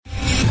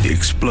The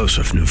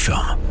explosive new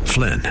film,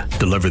 Flynn,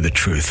 deliver the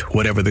truth,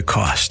 whatever the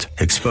cost,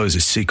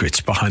 exposes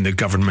secrets behind the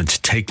government's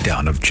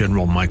takedown of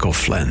General Michael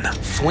Flynn.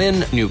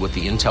 Flynn knew what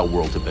the intel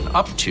world had been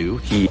up to.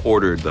 He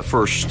ordered the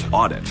first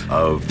audit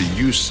of the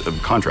use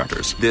of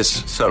contractors.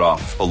 This set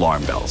off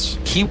alarm bells.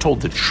 He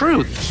told the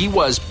truth. He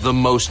was the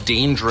most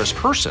dangerous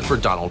person for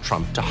Donald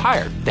Trump to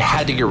hire. They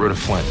had to get rid of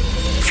Flynn.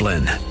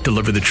 Flynn,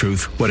 deliver the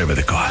truth, whatever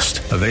the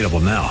cost. Available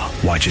now.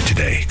 Watch it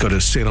today. Go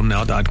to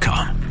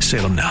salemnow.com.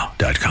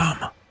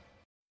 salemnow.com.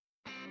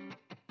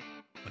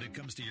 When it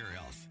comes to your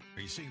health,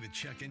 are you seeing the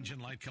check engine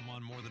light come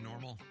on more than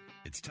normal?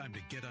 It's time to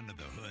get under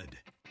the hood.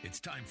 It's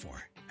time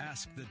for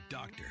Ask the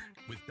Doctor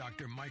with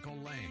Dr. Michael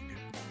Lang.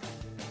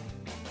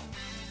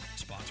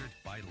 Sponsored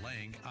by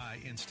Lang Eye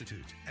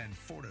Institute and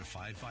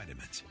Fortified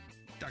Vitamins.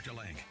 Dr.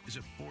 Lang is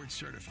a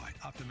board-certified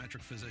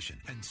optometric physician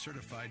and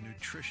certified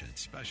nutrition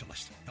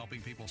specialist,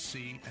 helping people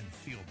see and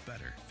feel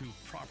better through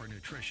proper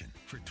nutrition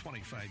for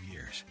 25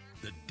 years.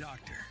 The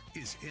doctor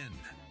is in.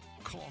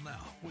 Call now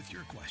with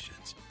your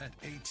questions at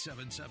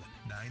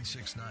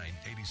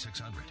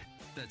 877-969-8600.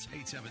 That's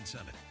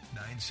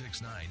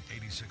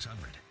 877-969-8600.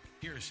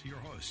 Here's your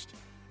host,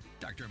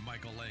 Dr.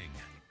 Michael Lang.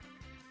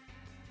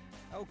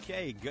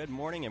 Okay, good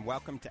morning and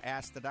welcome to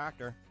Ask the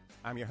Doctor.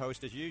 I'm your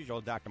host as usual,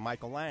 Dr.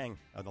 Michael Lang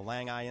of the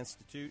Lang Eye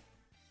Institute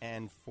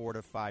and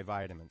Fortify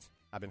Vitamins.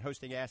 I've been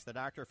hosting Ask the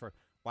Doctor for,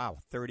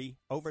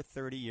 over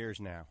 30 years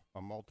now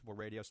on multiple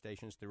radio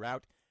stations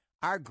throughout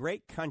our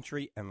great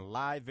country and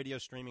live video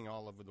streaming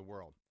all over the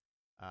world.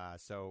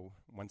 So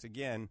once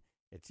again,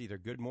 it's either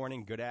good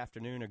morning, good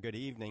afternoon, or good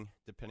evening,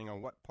 depending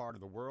on what part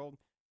of the world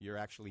you're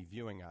actually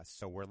viewing us.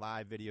 So we're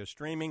live video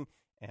streaming,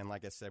 and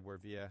like I said, we're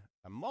via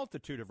a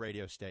multitude of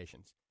radio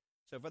stations.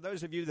 So for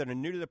those of you that are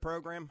new to the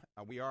program,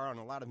 we are on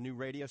a lot of new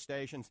radio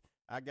stations.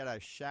 I got a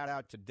shout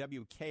out to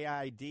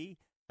WKID.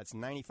 That's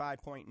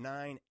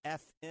 95.9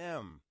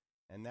 FM,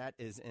 and that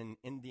is in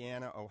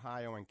Indiana,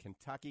 Ohio, and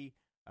Kentucky,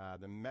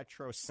 the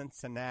metro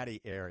Cincinnati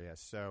area.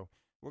 So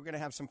we're going to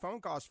have some phone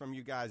calls from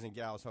you guys and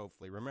gals,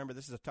 hopefully. Remember,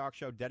 this is a talk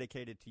show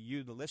dedicated to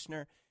you, the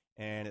listener,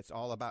 and it's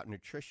all about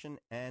nutrition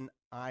and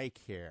eye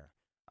care.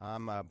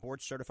 I'm a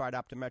board-certified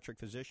optometric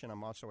physician.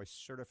 I'm also a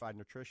certified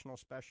nutritional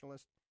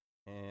specialist.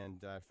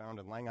 And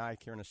founded Lang Eye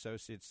Care and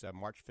Associates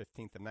March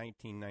 15th of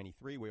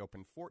 1993. We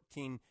opened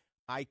 14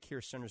 eye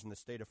care centers in the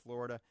state of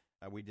Florida.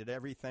 We did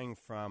everything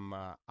from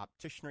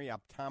opticianry,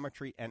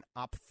 optometry, and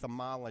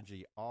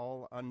ophthalmology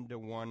all under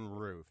one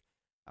roof.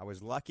 I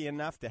was lucky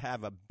enough to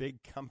have a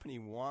big company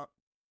want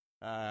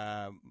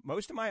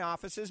most of my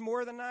offices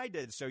more than I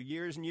did. So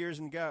years and years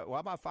ago,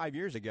 about 5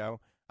 years ago,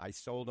 I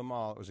sold them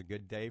all. It was a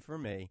good day for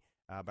me.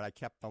 But I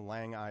kept the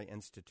Lang Eye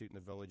Institute in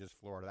the Villages,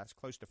 Florida. That's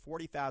close to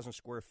 40,000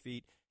 square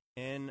feet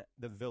in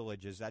the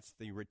Villages. That's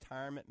the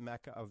retirement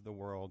mecca of the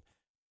world.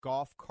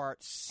 Golf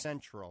cart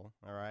central,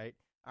 all right?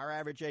 Our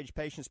average age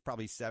patient is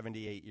probably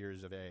 78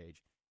 years of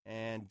age.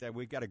 And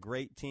we've got a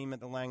great team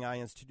at the Lang Eye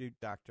Institute,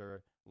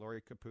 Dr.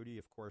 Lori Caputi,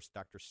 of course,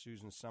 Dr.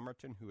 Susan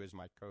Somerton, who is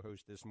my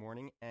co-host this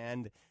morning,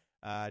 and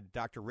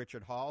Dr.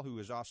 Richard Hall, who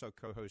is also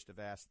co-host of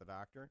Ask the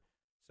Doctor.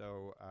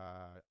 So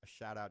a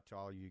shout-out to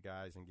all you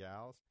guys and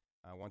gals.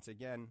 Once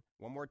again,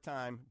 one more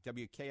time,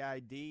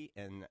 WKID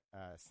in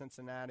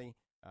Cincinnati,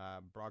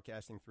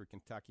 broadcasting through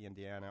Kentucky,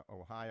 Indiana,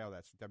 Ohio.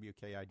 That's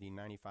WKID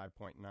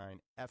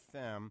 95.9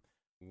 FM.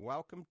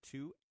 Welcome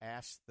to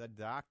Ask the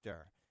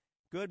Doctor.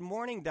 Good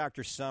morning,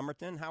 Dr.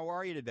 Somerton. How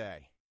are you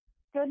today?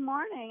 Good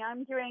morning.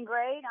 I'm doing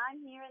great.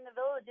 I'm here in the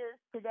Villages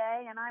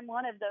today, and I'm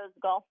one of those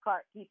golf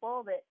cart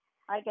people that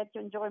I get to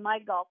enjoy my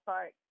golf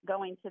cart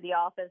going to the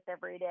office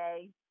every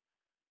day,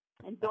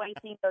 enjoying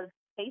seeing those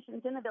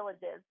patients in the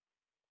Villages.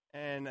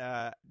 And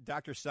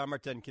Dr.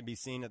 Somerton can be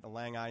seen at the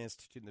Lang Eye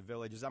Institute in the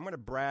Villages. I'm going to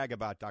brag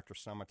about Dr.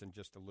 Somerton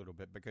just a little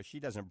bit because she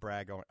doesn't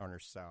brag on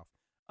herself,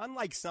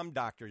 unlike some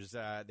doctors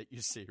that you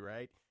see,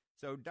 right?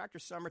 So Dr.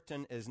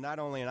 Somerton is not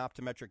only an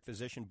optometric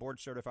physician,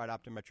 board-certified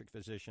optometric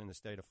physician in the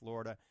state of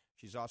Florida.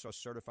 She's also a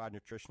certified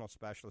nutritional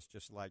specialist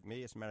just like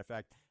me. As a matter of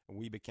fact,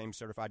 we became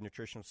certified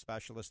nutritional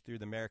specialists through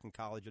the American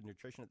College of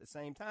Nutrition at the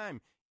same time,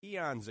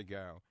 eons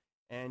ago.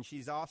 And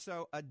she's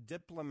also a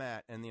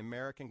diplomat in the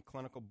American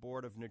Clinical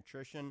Board of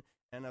Nutrition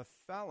and a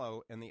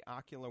fellow in the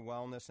Ocular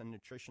Wellness and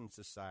Nutrition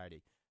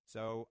Society.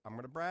 So I'm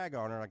going to brag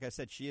on her. Like I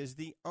said, she is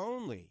the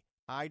only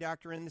eye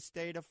doctor in the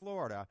state of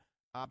Florida,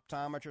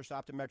 optometrist,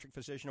 optometric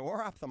physician,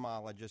 or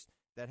ophthalmologist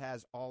that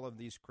has all of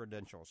these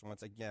credentials.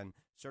 Once again,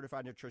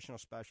 certified nutritional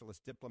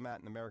specialist, diplomat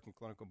in the American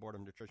Clinical Board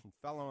of Nutrition,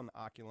 fellow in the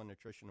Ocular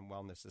Nutrition and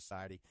Wellness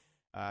Society.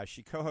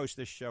 She co-hosts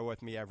this show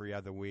with me every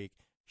other week.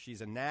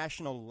 She's a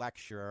national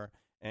lecturer.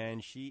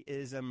 And she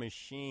is a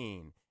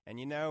machine. And,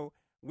 you know,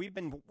 we've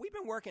been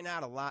working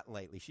out a lot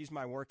lately. She's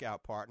my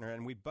workout partner,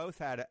 and we both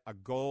had a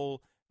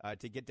goal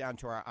to get down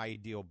to our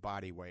ideal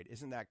body weight.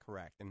 Isn't that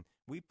correct? And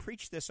we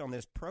preach this on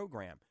this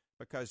program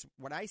because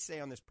what I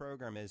say on this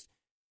program is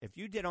if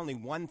you did only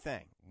one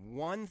thing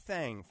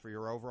for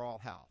your overall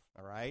health,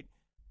 all right,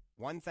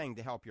 one thing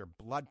to help your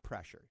blood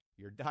pressure,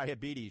 your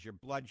diabetes, your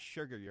blood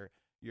sugar,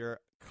 your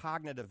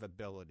cognitive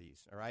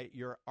abilities, all right,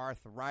 your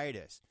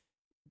arthritis,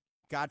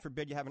 God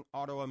forbid you have an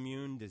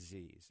autoimmune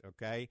disease,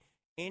 okay?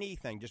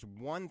 Anything, just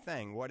one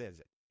thing, what is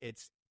it?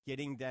 It's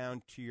getting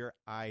down to your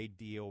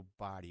ideal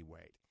body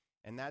weight.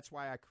 And that's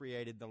why I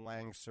created the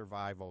Lang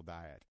Survival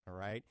Diet, all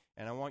right?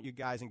 And I want you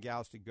guys and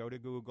gals to go to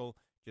Google,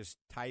 just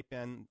type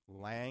in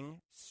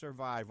Lang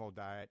Survival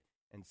Diet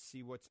and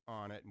see what's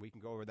on it, and we can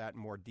go over that in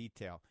more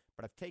detail.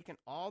 But I've taken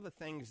all the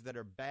things that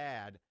are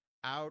bad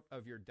out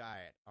of your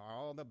diet,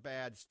 all the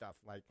bad stuff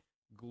like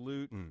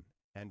gluten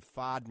and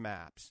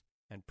FODMAPs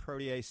and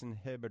protease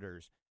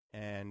inhibitors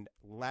and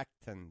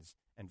lectins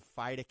and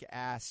phytic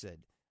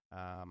acid,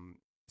 and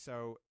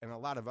a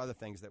lot of other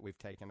things that we've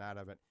taken out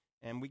of it.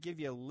 And we give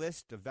you a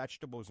list of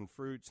vegetables and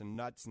fruits and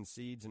nuts and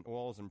seeds and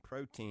oils and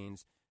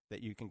proteins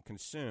that you can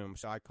consume.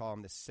 So I call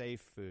them the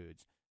safe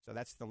foods. So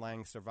that's the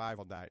Lang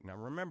Survival Diet. Now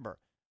remember,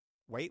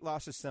 weight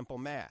loss is simple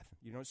math.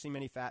 You don't see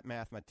many fat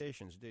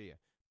mathematicians, do you?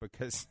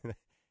 Because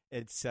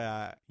it's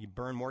you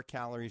burn more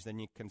calories than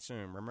you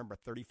consume. Remember,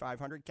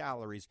 3,500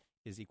 calories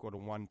is equal to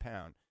 1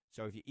 pound.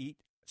 So if you eat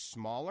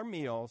smaller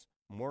meals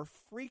more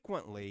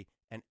frequently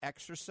and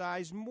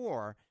exercise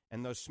more,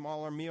 and those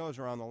smaller meals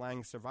are on the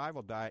Lang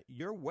Survival Diet,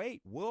 your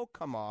weight will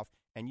come off,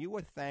 and you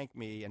would thank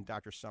me and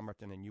Dr.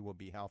 Somerton, and you will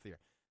be healthier.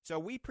 So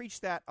we preach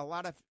that a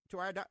lot to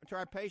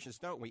our patients,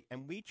 don't we?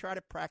 And we try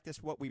to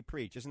practice what we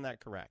preach. Isn't that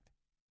correct?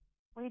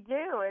 We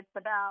do. It's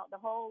about the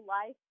whole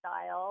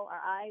lifestyle.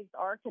 Our eyes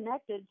are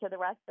connected to the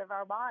rest of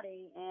our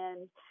body,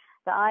 and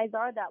the eyes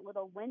are that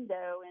little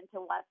window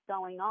into what's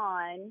going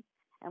on.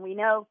 And we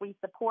know if we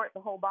support the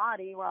whole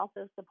body, we're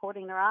also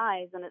supporting their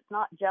eyes. And it's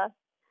not just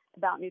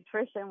about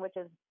nutrition, which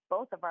is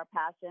both of our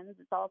passions.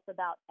 It's also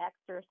about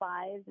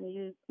exercise. And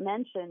you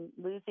mentioned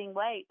losing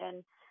weight.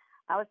 And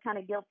I was kind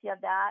of guilty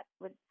of that.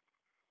 It's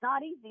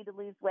not easy to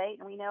lose weight.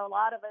 And we know a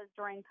lot of us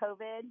during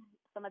COVID,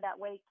 some of that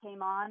weight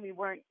came on. We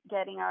weren't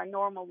getting our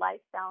normal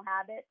lifestyle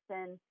habits.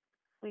 And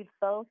we've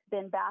both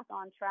been back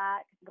on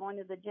track, going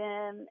to the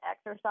gym,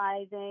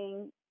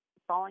 exercising,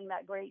 following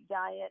that great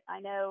diet.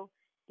 I know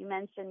you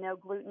mentioned no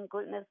gluten.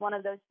 Gluten is one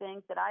of those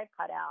things that I've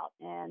cut out,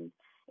 and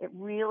it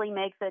really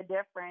makes a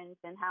difference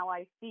in how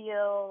I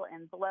feel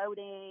and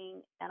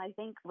bloating. And I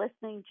think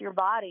listening to your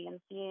body and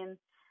seeing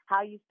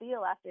how you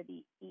feel after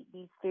you eat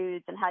these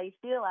foods and how you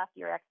feel after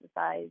your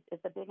exercise is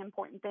a big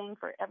important thing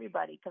for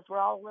everybody because we're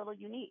all a little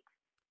unique.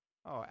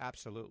 Oh,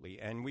 absolutely.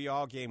 And we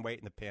all gained weight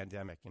in the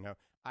pandemic. You know,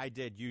 I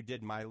did, you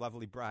did, my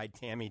lovely bride,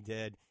 Tammy,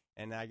 did.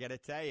 And I got to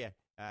tell you,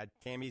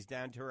 Tammy's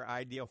down to her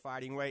ideal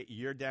fighting weight.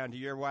 You're down to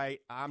your weight.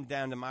 I'm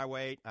down to my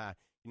weight. I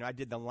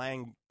did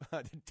the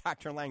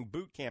Dr. Lang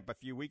boot camp a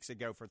few weeks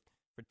ago for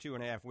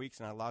 2.5 weeks,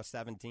 and I lost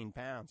 17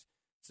 pounds.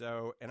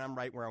 So, and I'm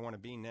right where I want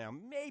to be now.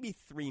 Maybe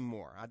 3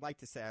 more. I'd like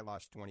to say I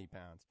lost 20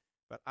 pounds.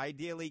 But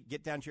ideally,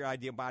 get down to your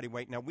ideal body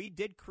weight. Now, we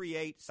did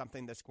create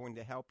something that's going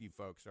to help you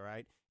folks, all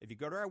right? If you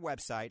go to our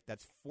website,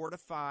 that's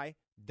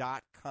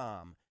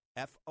fortifeye.com,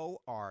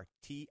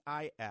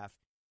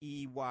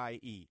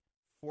 FORTIFEYE,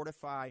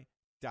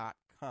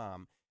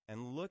 fortifeye.com,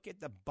 and look at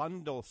the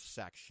bundle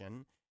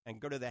section and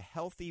go to the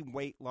Healthy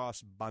Weight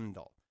Loss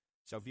Bundle.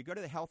 So if you go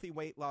to the Healthy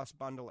Weight Loss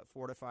Bundle at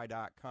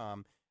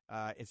fortifeye.com,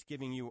 it's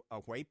giving you a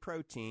whey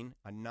protein,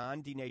 a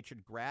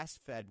non-denatured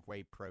grass-fed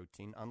whey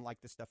protein,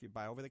 unlike the stuff you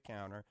buy over the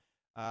counter,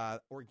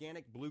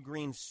 organic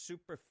blue-green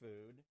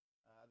superfood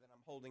that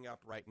I'm holding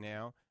up right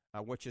now,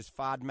 which is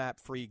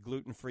FODMAP-free,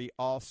 gluten-free,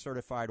 all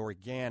certified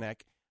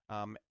organic,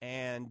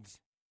 and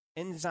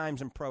enzymes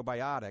and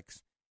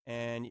probiotics.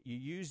 And you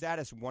use that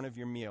as one of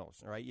your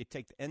meals, all right? You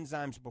take the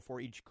enzymes before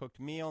each cooked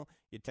meal.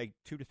 You take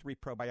 2 to 3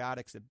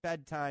 probiotics at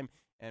bedtime,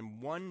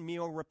 and 1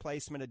 meal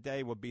replacement a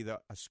day will be a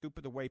scoop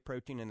of the whey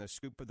protein and a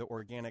scoop of the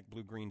organic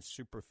blue-green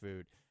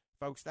superfood.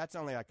 Folks, that's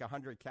only like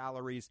 100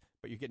 calories,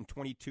 but you're getting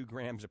 22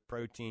 grams of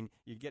protein.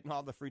 You're getting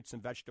all the fruits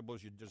and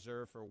vegetables you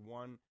deserve for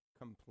 1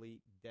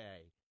 complete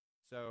day.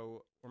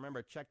 So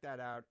remember, check that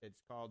out. It's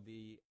called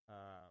the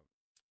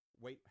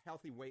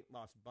Healthy Weight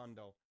Loss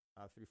Bundle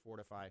through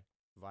Fortify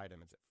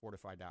Vitamins at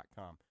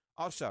fortifeye.com.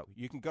 Also,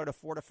 you can go to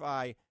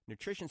Fortify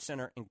Nutrition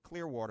Center in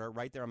Clearwater,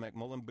 right there on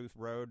McMullen Booth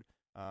Road.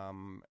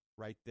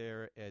 Right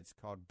there, it's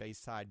called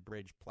Bayside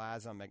Bridge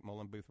Plaza,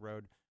 McMullen Booth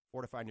Road,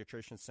 Fortify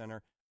Nutrition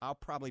Center. I'll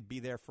probably be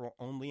there for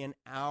only an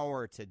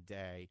hour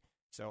today,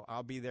 so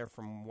I'll be there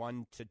from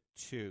 1 to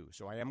 2.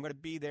 So I am going to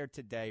be there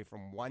today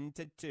from 1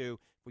 to 2.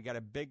 If we got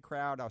a big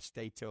crowd, I'll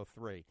stay till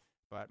 3.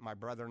 But my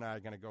brother and I are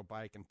going to go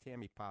bike, and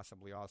Tammy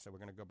possibly also. We're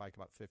going to go bike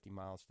about 50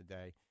 miles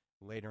today,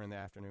 later in the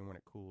afternoon when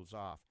it cools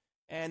off.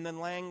 And then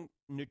Lang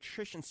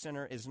Nutrition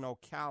Center is in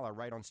Ocala,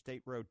 right on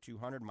State Road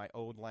 200, my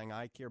old Lang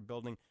Eye Care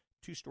building,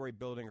 2-story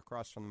building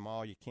across from the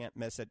mall. You can't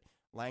miss it.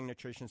 Lang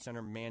Nutrition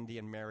Center, Mandy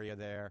and Mary are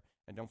there.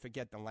 And don't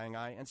forget the Lang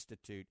Eye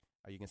Institute.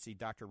 You can see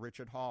Dr.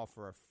 Richard Hall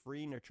for a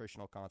free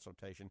nutritional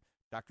consultation,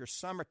 Dr.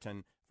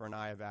 Somerton for an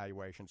eye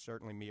evaluation,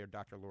 certainly me or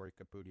Dr. Lori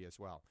Caputi as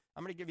well.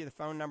 I'm going to give you the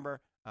phone number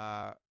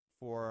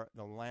for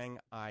the Lang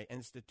Eye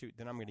Institute.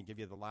 Then I'm going to give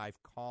you the live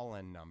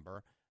call-in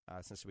number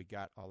since we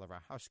got all of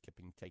our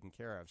housekeeping taken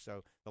care of.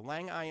 So the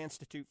Lang Eye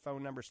Institute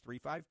phone number is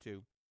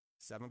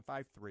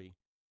 352-753-4014.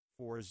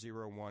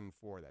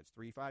 That's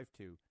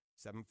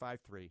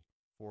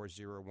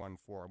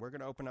 753-4014. We're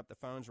going to open up the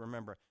phones.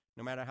 Remember,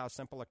 no matter how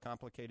simple or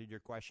complicated your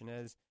question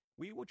is,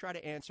 we will try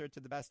to answer it to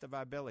the best of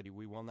our ability.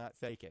 We will not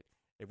fake it.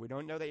 If we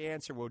don't know the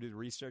answer, we'll do the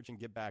research and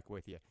get back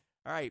with you.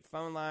 All right,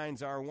 phone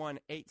lines are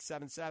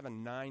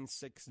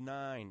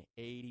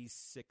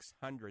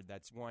 1-877-969-8600.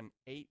 That's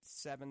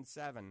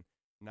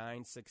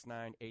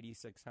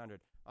 1-877-969-8600.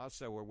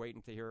 Also, we're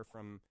waiting to hear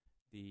from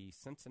the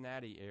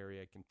Cincinnati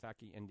area,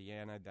 Kentucky,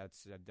 Indiana.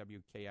 That's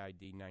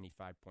WKID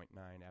 95.9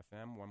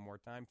 FM. One more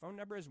time. Phone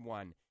number is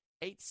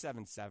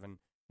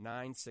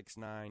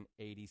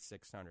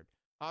 1-877-969-8600.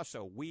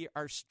 Also, we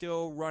are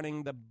still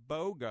running the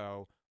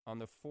BOGO on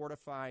the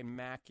Fortify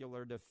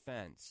Macular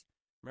Defense.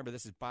 Remember,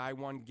 this is buy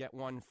one, get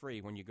one free.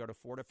 When you go to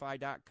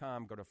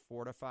Fortify.com, go to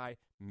Fortify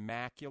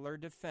Macular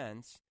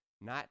Defense,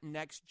 not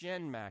Next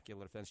Gen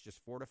Macular Defense,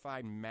 just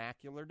Fortify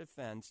Macular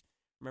Defense.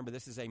 Remember,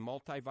 this is a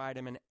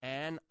multivitamin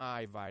and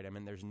eye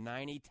vitamin. There's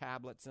 90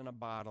 tablets in a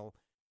bottle.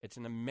 It's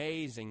an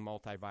amazing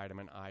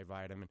multivitamin, eye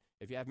vitamin.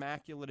 If you have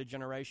macular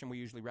degeneration, we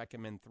usually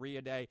recommend 3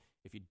 a day.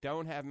 If you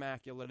don't have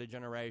macular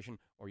degeneration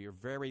or you're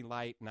very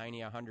light,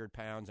 90, 100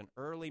 pounds, and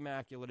early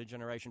macular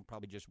degeneration,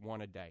 probably just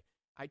 1 a day.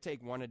 I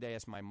take 1 a day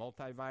as my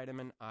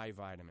multivitamin, eye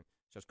vitamin.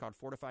 So it's called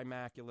Fortify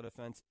Macular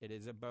Defense. It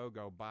is a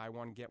BOGO. Buy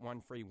one, get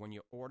one free. When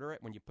you order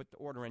it, when you put the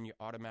order in, you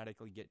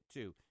automatically get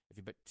 2. If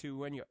you put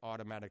 2 in, you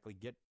automatically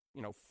get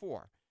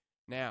 4.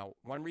 Now,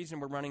 one reason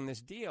we're running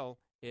this deal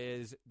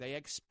is they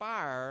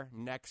expire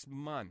next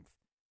month.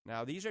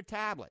 Now, these are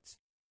tablets.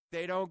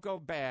 They don't go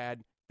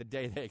bad the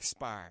day they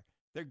expire.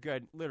 They're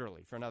good,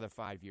 literally, for another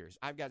 5 years.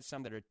 I've got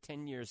some that are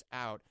 10 years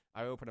out.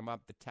 I open them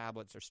up. The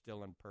tablets are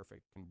still in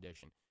perfect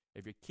condition.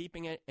 If you're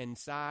keeping it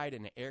inside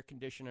in an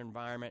air-conditioned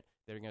environment,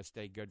 they're going to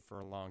stay good for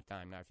a long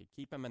time. Now, if you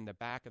keep them in the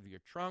back of your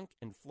trunk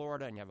in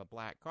Florida and you have a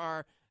black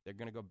car, they're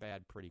going to go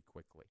bad pretty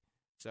quickly.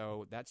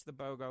 So that's the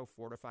BOGO,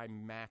 Fortify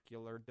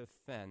Macular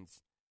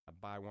Defense.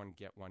 Buy one,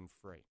 get one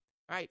free.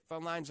 All right,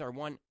 phone lines are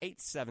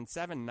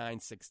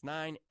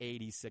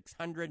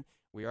 1-877-969-8600.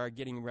 We are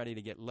getting ready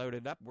to get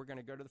loaded up. We're going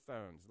to go to the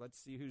phones. Let's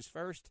see who's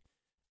first.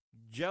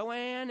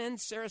 Joanne in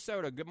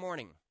Sarasota. Good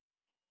morning.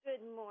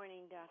 Good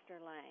morning, Dr.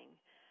 Lang.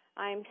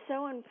 I'm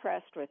so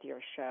impressed with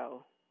your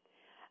show.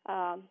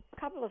 A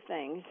couple of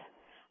things.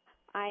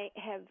 I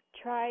have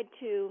tried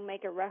to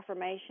make a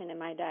reformation in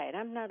my diet.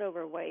 I'm not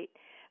overweight,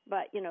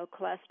 but,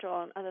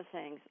 cholesterol and other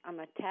things. I'm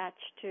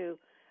attached to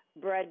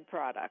bread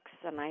products,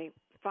 and I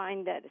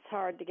find that it's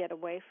hard to get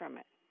away from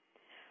it.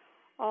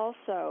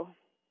 Also,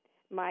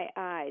 my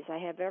eyes. I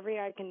have every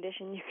eye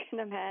condition you can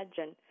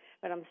imagine,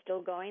 but I'm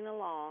still going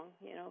along.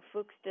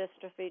 Fuchs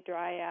dystrophy,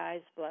 dry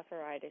eyes,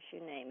 blepharitis,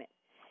 you name it.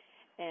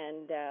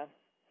 And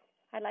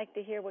I'd like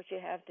to hear what you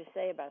have to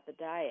say about the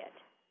diet.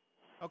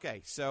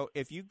 Okay, so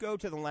if you go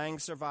to the Lang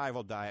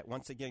Survival Diet,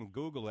 once again,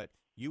 Google it,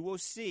 you will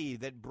see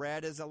that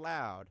bread is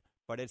allowed,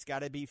 but it's got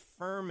to be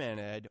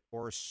fermented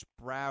or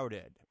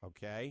sprouted,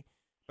 okay?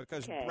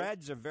 Because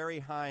breads are very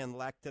high in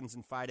lectins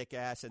and phytic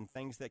acid and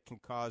things that can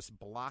cause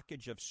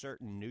blockage of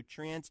certain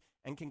nutrients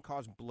and can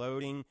cause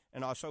bloating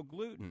and also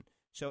gluten.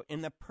 So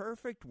in the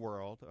perfect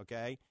world,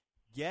 okay,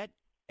 get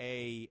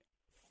a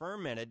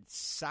fermented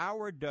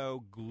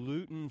sourdough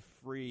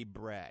gluten-free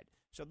bread.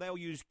 So they'll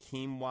use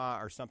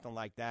quinoa or something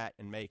like that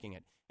in making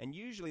it. And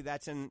usually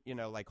that's in,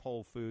 like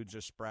Whole Foods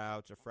or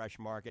Sprouts or Fresh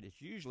Market.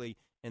 It's usually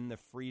in the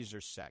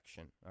freezer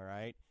section, all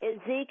right?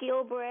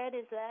 Ezekiel bread,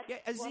 is that? Yeah,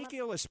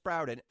 Ezekiel is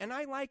sprouted, and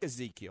I like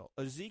Ezekiel.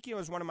 Ezekiel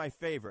is one of my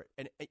favorite.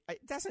 And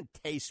it doesn't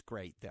taste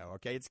great, though,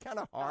 okay? It's kind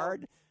of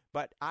hard,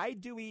 but I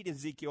do eat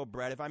Ezekiel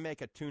bread. If I make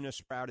a tuna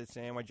sprouted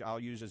sandwich, I'll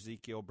use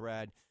Ezekiel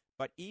bread.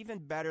 But even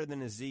better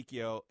than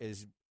Ezekiel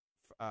is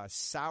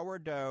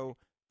sourdough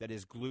that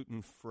is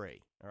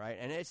gluten-free, all right?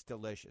 And it's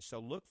delicious. So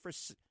look for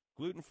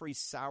gluten-free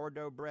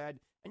sourdough bread,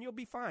 and you'll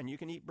be fine. You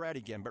can eat bread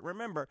again. But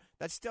remember,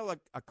 that's still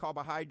a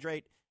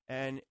carbohydrate,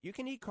 and you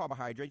can eat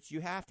carbohydrates.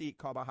 You have to eat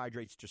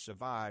carbohydrates to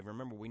survive.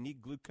 Remember, we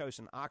need glucose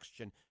and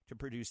oxygen to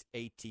produce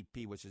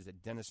ATP, which is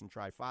adenosine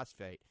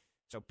triphosphate.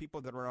 So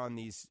people that are on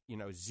these,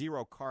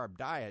 zero-carb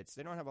diets,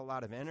 they don't have a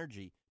lot of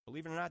energy.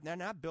 Believe it or not, they're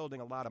not building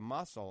a lot of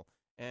muscle,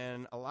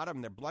 and a lot of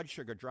them, their blood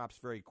sugar drops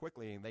very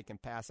quickly, and they can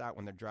pass out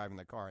when they're driving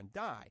the car and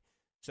die.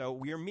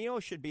 So your meal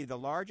should be, the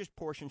largest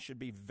portion should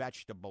be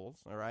vegetables,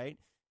 all right?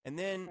 And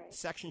then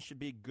section should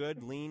be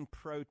good, lean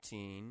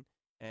protein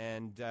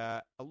and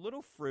a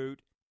little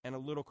fruit and a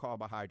little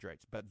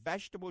carbohydrates. But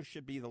vegetables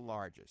should be the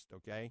largest,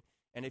 okay?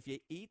 And if you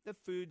eat the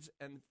foods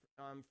and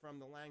from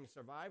the Lang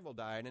Survival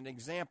Diet, an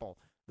example,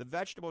 the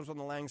vegetables on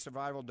the Lang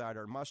Survival Diet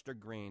are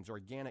mustard greens,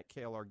 organic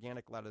kale,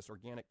 organic lettuce,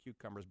 organic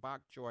cucumbers,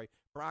 bok choy,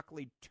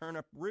 broccoli,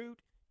 turnip root,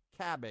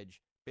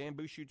 cabbage,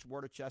 bamboo shoots,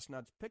 water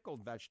chestnuts,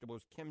 pickled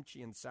vegetables,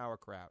 kimchi, and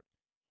sauerkraut.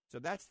 So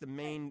that's the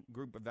main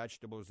group of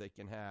vegetables they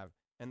can have.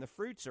 And the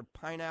fruits are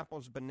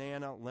pineapples,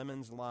 banana,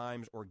 lemons,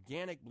 limes,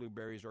 organic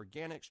blueberries,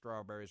 organic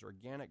strawberries,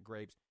 organic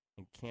grapes,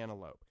 and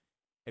cantaloupe.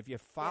 If you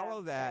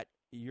follow that,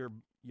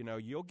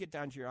 you'll get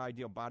down to your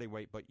ideal body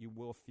weight, but you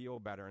will feel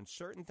better. And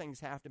certain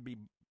things have to be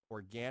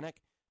organic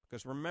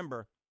because,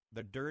 remember,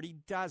 the dirty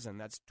dozen,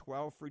 that's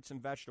 12 fruits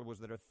and vegetables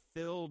that are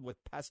filled with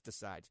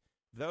pesticides.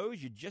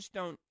 Those, you just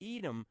don't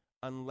eat them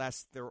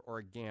unless they're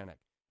organic.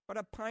 But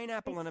a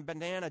pineapple and a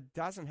banana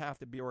doesn't have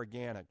to be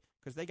organic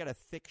because they got a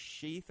thick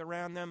sheath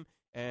around them,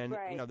 and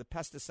the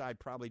pesticide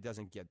probably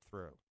doesn't get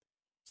through.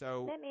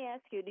 So let me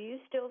ask you, do you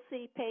still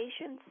see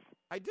patients?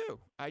 I do.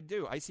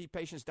 I see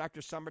patients.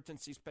 Dr. Somerton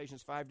sees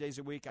patients 5 days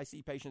a week. I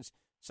see patients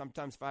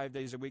sometimes 5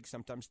 days a week,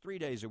 sometimes 3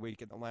 days a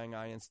week at the Lang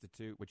Eye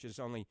Institute, which is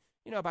only,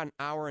 about an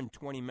hour and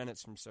 20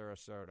 minutes from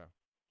Sarasota.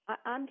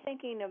 I'm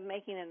thinking of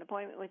making an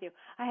appointment with you.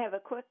 I have a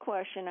quick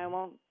question. I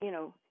won't,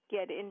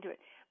 get into it.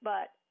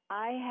 But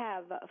I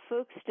have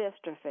Fuchs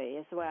dystrophy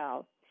as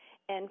well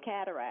and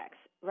cataracts.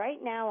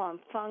 Right now I'm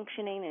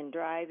functioning and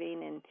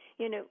driving and,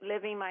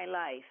 living my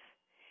life.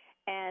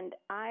 And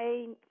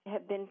I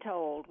have been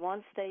told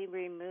once they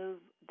remove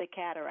the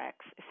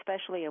cataracts,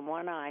 especially in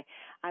one eye,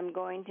 I'm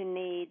going to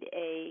need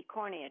a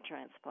cornea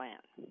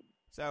transplant.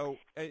 So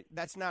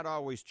that's not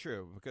always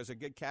true because a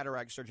good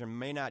cataract surgeon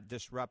may not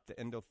disrupt the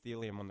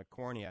endothelium on the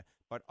cornea,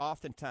 but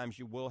oftentimes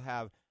you will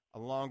have a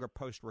longer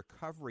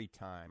post-recovery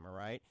time, all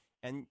right?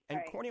 And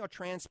corneal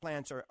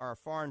transplants are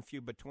far and few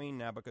between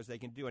now because they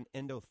can do an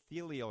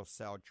endothelial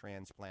cell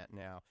transplant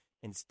now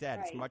instead.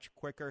 Right. It's much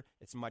quicker.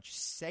 It's much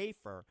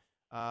safer.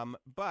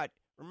 But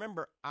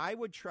remember, I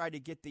would try to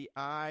get the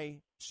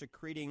eye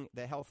secreting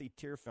the healthy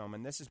tear film,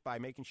 and this is by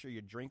making sure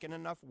you're drinking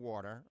enough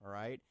water, all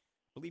right?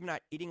 Believe it or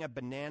not, eating a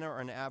banana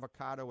or an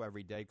avocado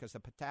every day because the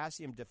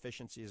potassium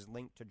deficiency is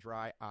linked to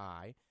dry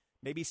eye.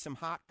 Maybe some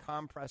hot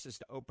compresses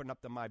to open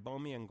up the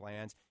meibomian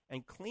glands,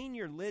 and clean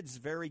your lids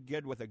very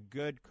good with a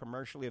good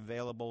commercially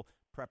available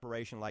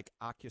preparation like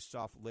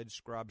OcuSoft lid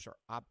scrubs or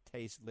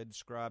Optase lid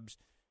scrubs.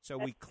 So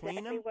we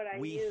clean them,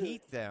 we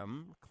heat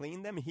them,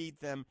 clean them, heat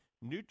them,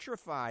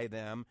 nutrify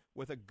them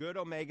with a good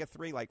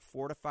omega-3 like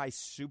Fortify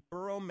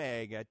Super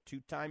Omega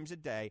 2 times a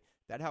day.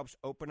 That helps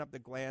open up the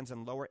glands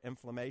and lower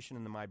inflammation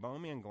in the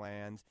meibomian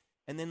glands.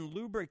 And then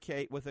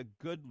lubricate with a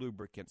good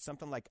lubricant,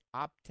 something like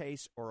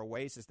Optase or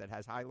Oasis that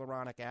has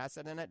hyaluronic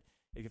acid in it.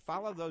 If you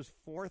follow those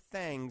 4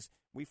 things,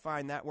 we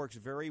find that works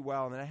very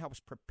well, and that helps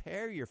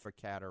prepare you for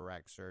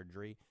cataract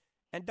surgery.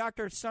 And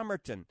Dr.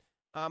 Somerton,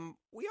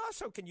 we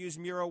also can use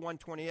Muro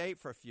 128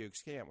 for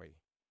Fuchs, can't we?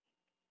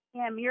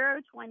 Yeah,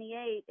 Muro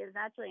 28 is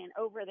actually an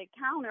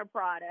over-the-counter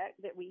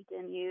product that we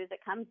can use.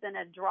 It comes in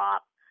a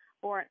drop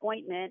or an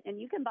ointment, and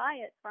you can buy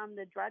it from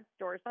the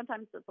drugstore.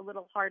 Sometimes it's a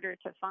little harder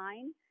to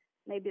find.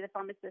 Maybe the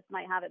pharmacist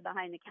might have it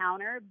behind the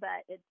counter,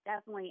 but it's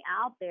definitely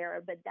out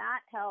there. But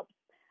that helps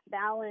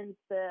balance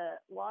the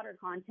water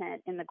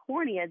content in the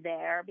cornea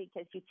there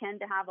because you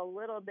tend to have a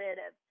little bit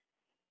of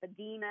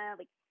edema,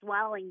 like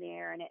swelling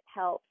there, and it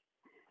helps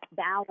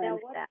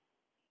balance that.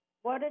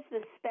 What is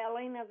the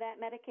spelling of that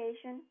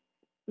medication?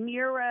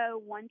 Muro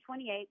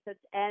 128, so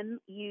it's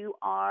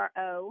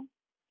MURO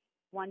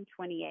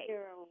 128.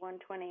 Muro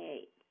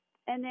 128.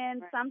 And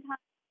then sometimes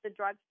the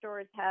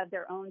drugstores have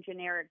their own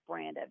generic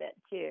brand of it,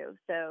 too,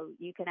 so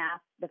you can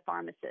ask the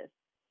pharmacist.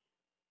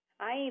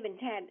 I even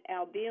had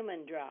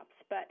albumin drops,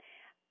 but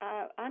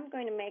I'm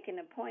going to make an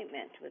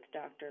appointment with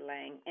Dr.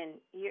 Lang, and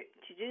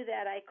to do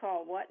that, I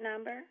call what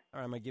number? All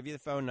right, I'm going to give you the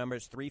phone number.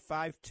 It's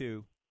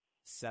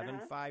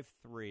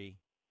 352-753-4014.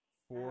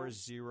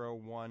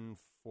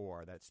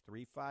 That's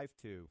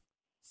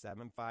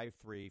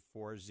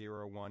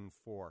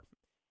 352-753-4014.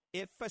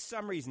 If for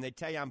some reason they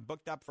tell you I'm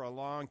booked up for a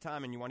long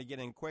time and you want to get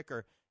in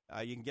quicker,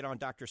 you can get on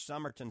Dr.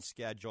 Somerton's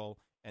schedule,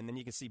 and then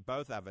you can see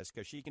both of us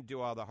because she can do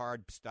all the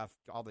hard stuff,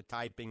 all the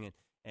typing,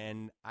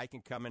 and I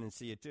can come in and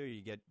see you too.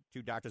 You get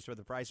 2 doctors for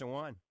the price of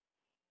 1.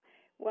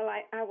 Well,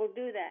 I will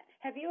do that.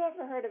 Have you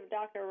ever heard of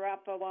Dr.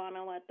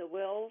 Rapawano at the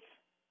Wills?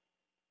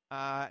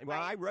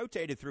 I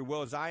rotated through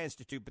Wills Eye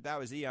Institute, but that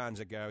was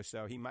eons ago,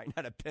 so he might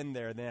not have been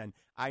there then.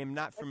 I am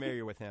not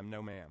familiar with him,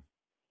 no ma'am.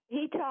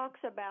 He talks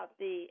about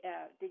the,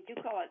 did you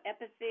call it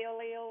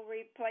epithelial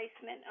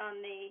replacement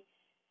on the...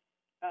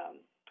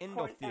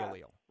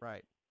 endothelial,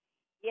 right.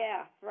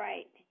 Yeah,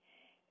 right.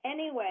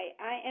 Anyway,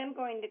 I am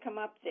going to come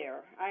up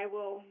there. I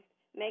will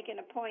make an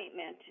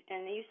appointment.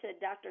 And you said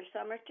Dr.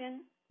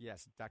 Somerton?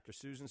 Yes, Dr.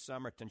 Susan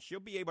Somerton. She'll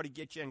be able to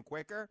get you in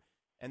quicker,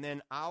 and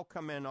then I'll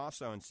come in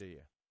also and see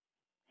you.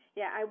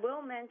 Yeah, I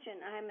will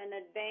mention I'm an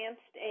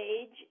advanced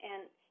age,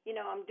 and,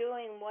 I'm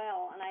doing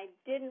well, and I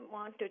didn't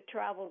want to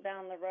travel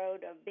down the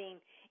road of being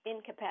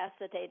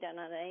incapacitated and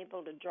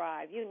unable to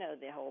drive. You know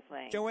the whole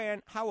thing.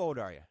 Joanne, how old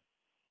are you?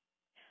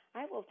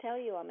 I will tell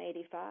you I'm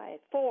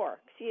 4,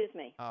 excuse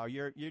me. Oh,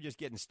 you're just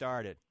getting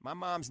started. My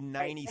mom's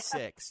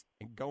 96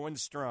 and going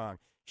strong.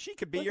 She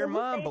could be your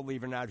mom,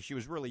 believe it or not, if she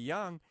was really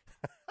young.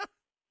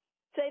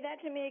 Say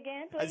that to me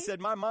again, please. I said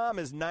my mom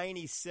is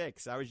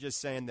 96. I was just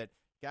saying that,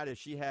 God, if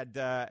she had,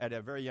 at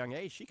a very young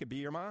age, she could be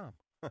your mom.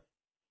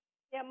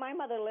 Yeah, my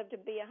mother lived to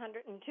be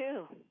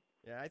 102.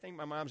 Yeah, I think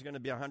my mom's going to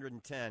be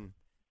 110.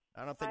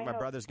 I don't think my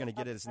brother's going to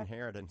get his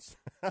inheritance.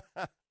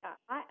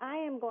 I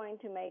am going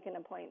to make an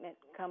appointment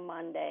come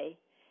Monday,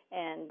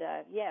 and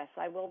yes,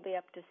 I will be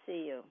up to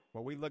see you.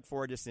 Well, we look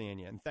forward to seeing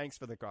you, and thanks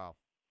for the call.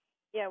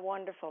 Yeah,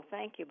 wonderful.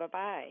 Thank you.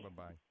 Bye-bye.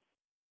 Bye-bye.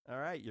 All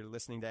right, you're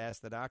listening to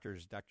Ask the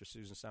Doctors. Dr.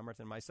 Susan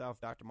Somerton, myself,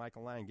 Dr.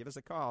 Michael Lang. Give us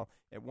a call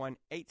at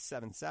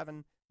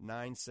 1-877-969-8600,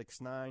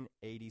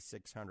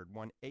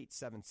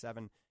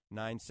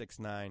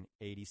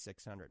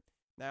 1-877-969-8600.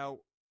 Now,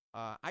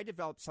 I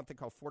developed something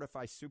called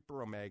Fortify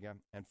Super Omega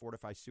and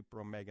Fortify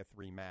Super Omega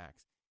 3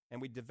 Max. And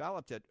we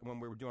developed it when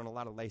we were doing a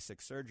lot of LASIK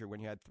surgery,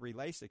 when you had 3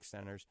 LASIK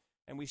centers.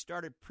 And we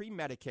started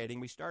pre-medicating.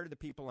 We started the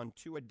people on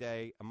 2 a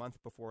day a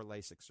month before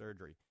LASIK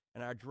surgery.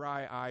 And our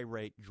dry eye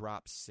rate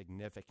dropped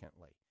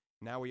significantly.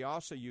 Now we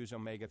also use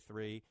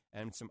omega-3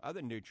 and some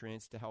other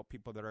nutrients to help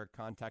people that are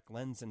contact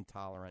lens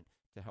intolerant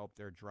to help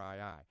their dry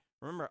eye.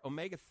 Remember,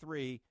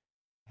 omega-3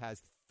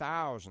 has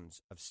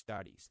thousands of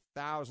studies,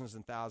 thousands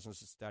and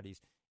thousands of studies,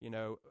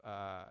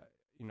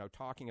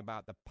 talking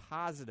about the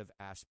positive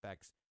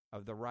aspects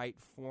of the right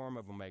form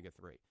of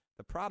omega-3.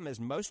 The problem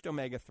is most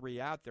omega-3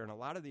 out there, and a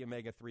lot of the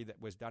omega-3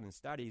 that was done in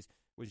studies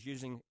was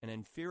using an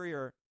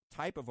inferior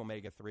type of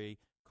omega-3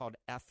 called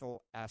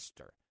ethyl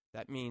ester.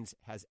 That means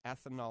has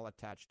ethanol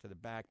attached to the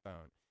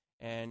backbone.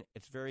 And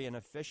it's very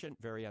inefficient,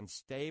 very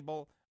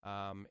unstable.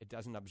 It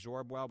doesn't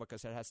absorb well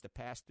because it has to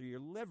pass through your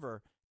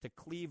liver to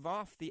cleave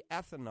off the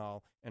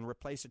ethanol and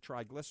replace a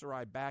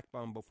triglyceride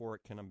backbone before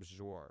it can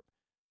absorb.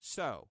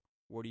 So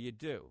what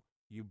do?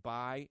 You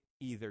buy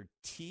either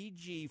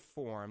TG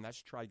form,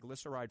 that's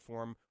triglyceride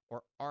form,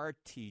 or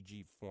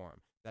RTG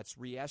form. That's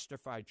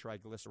reesterified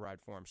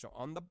triglyceride form. So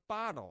on the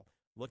bottle,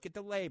 look at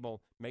the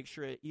label. Make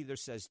sure it either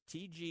says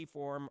TG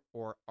form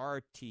or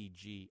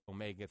RTG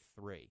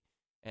omega-3.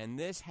 And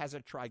this has a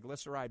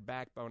triglyceride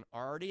backbone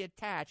already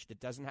attached. It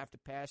doesn't have to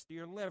pass through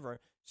your liver.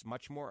 It's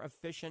much more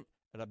efficient.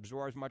 It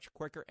absorbs much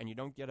quicker, and you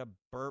don't get a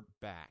burp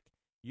back.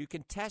 You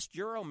can test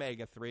your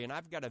omega-3, and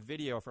I've got a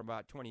video from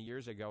about 20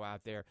 years ago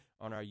out there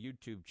on our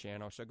YouTube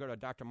channel. So go to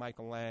Dr.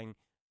 Michael Lang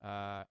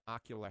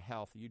Ocular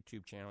Health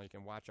YouTube channel. You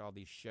can watch all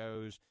these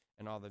shows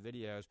and all the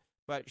videos.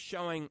 But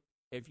showing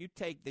if you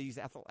take these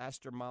ethyl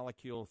ester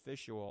molecule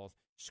fish oils,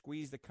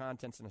 squeeze the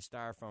contents in a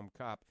styrofoam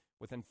cup,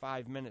 within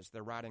 5 minutes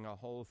they're rotting a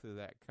hole through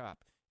that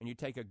cup. And you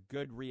take a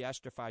good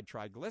reesterified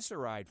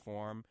triglyceride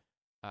form,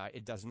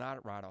 it does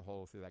not rot a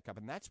hole through that cup.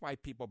 And that's why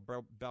people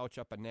belch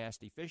up a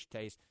nasty fish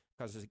taste,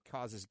 because it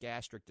causes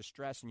gastric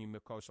distress in your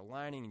mucosal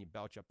lining, and you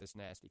belch up this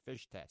nasty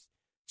fish taste.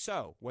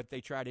 So what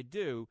they try to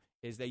do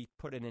is they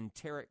put an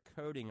enteric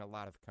coating, a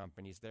lot of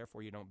companies,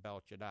 therefore you don't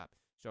belch it up.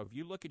 So if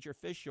you look at your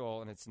fish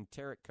oil and it's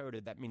enteric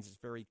coated, that means it's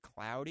very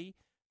cloudy.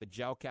 The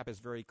gel cap is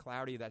very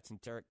cloudy. That's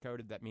enteric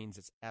coated. That means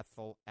it's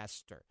ethyl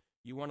ester.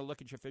 You want to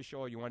look at your fish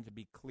oil. You want it to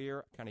be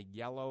clear, kind of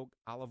yellow,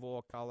 olive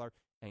oil color,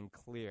 and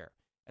clear.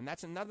 And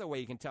that's another way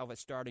you can tell if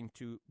it's starting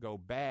to go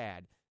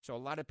bad. So a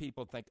lot of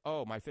people think,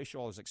 oh, my fish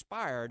oil is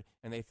expired,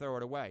 and they throw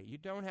it away. You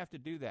don't have to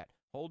do that.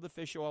 Hold the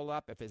fish oil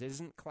up. If it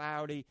isn't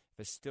cloudy, if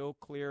it's still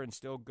clear and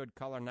still good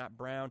color, not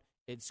brown,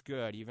 it's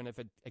good, even if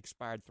it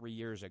expired 3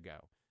 years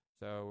ago.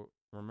 So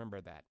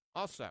remember that.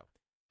 Also,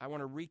 I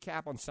want to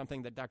recap on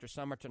something that Dr.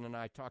 Somerton and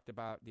I talked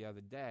about the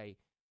other day.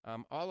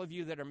 All of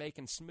you that are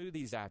making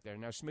smoothies out there,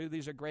 now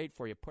smoothies are great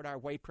for you. Put our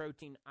whey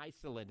protein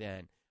isolate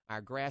in,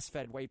 our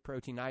grass-fed whey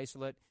protein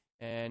isolate,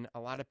 and a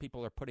lot of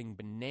people are putting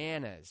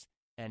bananas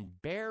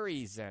and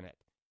berries in it.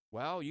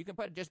 Well, you can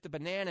put just the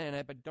banana in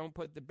it, but don't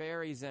put the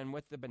berries in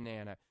with the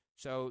banana.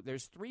 So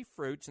there's 3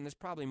 fruits, and there's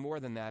probably more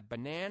than that: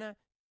 banana,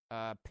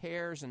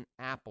 pears, and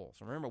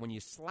apples. Remember, when you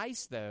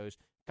slice those,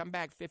 come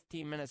back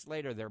 15 minutes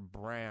later, they're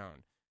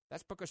brown.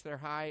 That's because they're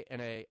high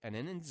in an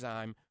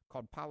enzyme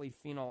called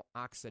polyphenol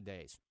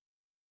oxidase.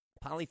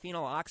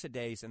 Polyphenol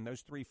oxidase in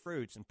those 3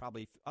 fruits, and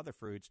probably other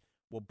fruits,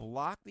 will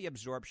block the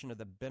absorption of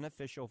the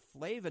beneficial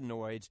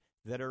flavonoids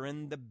that are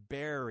in the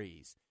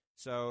berries.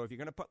 So if you're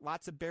going to put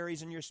lots of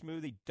berries in your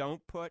smoothie,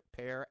 don't put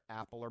pear,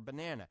 apple, or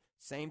banana.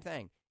 Same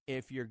thing.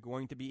 If you're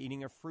going to be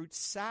eating a fruit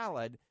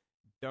salad,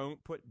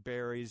 don't put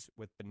berries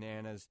with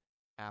bananas,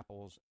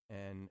 apples,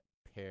 and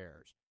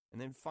pears.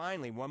 And then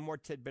finally, one more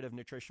tidbit of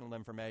nutritional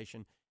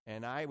information,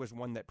 and I was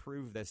one that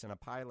proved this in a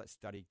pilot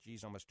study,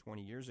 almost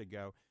 20 years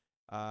ago.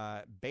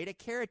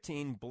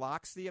 Beta-carotene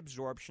blocks the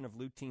absorption of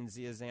lutein,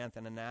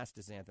 zeaxanthin, and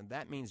astaxanthin.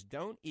 That means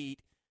don't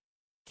eat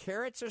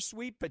carrots or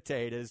sweet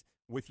potatoes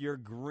with your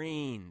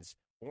greens,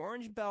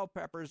 orange bell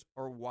peppers,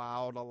 or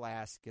wild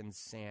Alaskan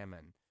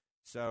salmon.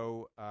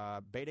 So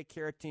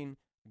beta-carotene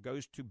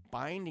goes to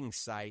binding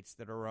sites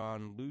that are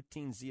on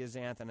lutein,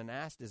 zeaxanthin, and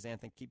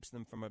astaxanthin, keeps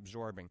them from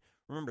absorbing.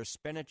 Remember,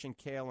 spinach and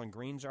kale and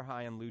greens are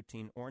high in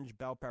lutein. Orange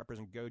bell peppers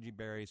and goji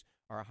berries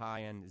are high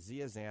in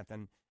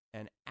zeaxanthin,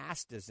 and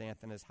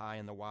astaxanthin is high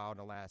in the wild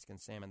Alaskan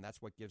salmon.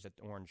 That's what gives it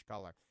the orange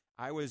color.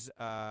 I was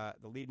the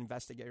lead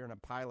investigator in a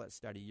pilot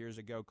study years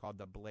ago called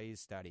the BLAZE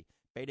study,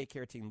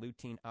 beta-carotene,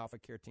 lutein,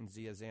 alpha-carotene,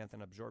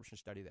 zeaxanthin absorption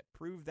study that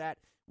proved that.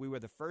 We were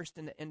the first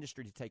in the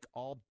industry to take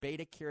all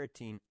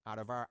beta-carotene out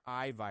of our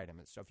eye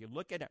vitamins. So if you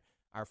look at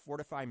our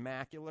Fortify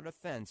Macular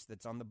Defense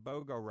that's on the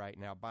BOGO right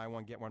now, buy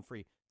one, get one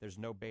free, there's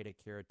no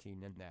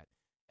beta-carotene in that.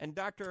 And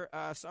Dr.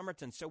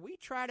 Somerton, so we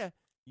try to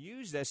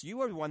use this. You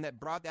were the one that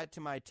brought that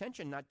to my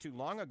attention not too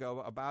long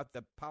ago about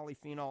the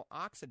polyphenol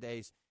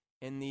oxidase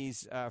in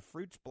these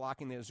fruits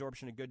blocking the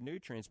absorption of good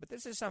nutrients. But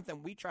this is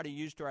something we try to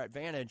use to our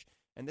advantage,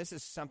 and this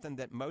is something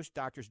that most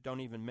doctors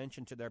don't even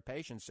mention to their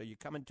patients. So you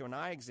come into an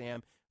eye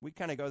exam, we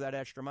kind of go that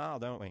extra mile,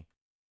 don't we?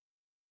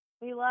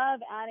 We love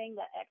adding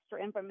the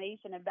extra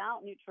information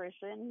about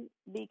nutrition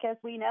because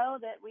we know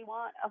that we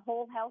want a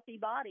whole healthy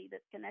body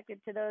that's connected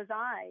to those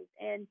eyes.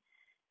 And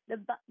the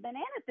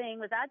banana thing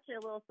was actually a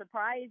little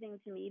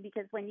surprising to me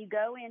because when you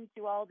go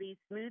into all these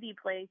smoothie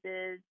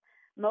places,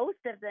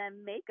 most of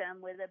them make them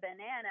with a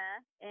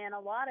banana, and a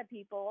lot of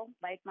people,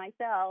 like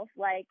myself,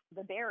 like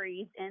the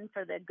berries in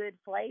for the good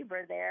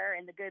flavor there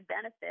and the good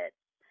benefits.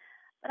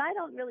 But I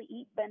don't really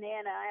eat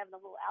banana. I have a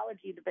little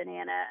allergy to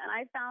banana, and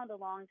I found a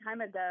long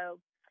time ago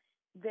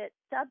that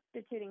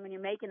substituting when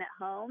you're making it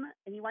home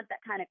and you want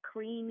that kind of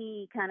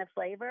creamy kind of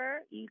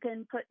flavor, you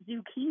can put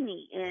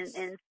zucchini in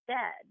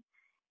instead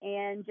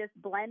and just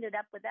blend it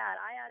up with that.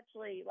 I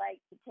actually like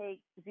to take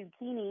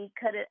zucchini,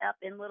 cut it up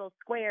in little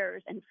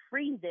squares and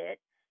freeze it.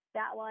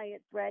 That way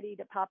it's ready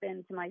to pop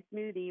into my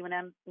smoothie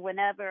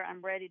whenever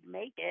I'm ready to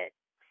make it.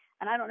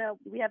 And I don't know,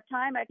 we have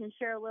time, I can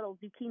share a little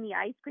zucchini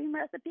ice cream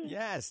recipe.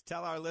 Yes,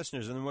 tell our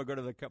listeners, and then we'll go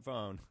to the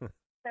phone.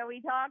 So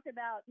we talked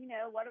about,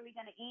 what are we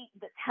going to eat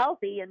that's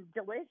healthy and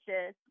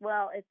delicious?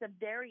 Well, it's a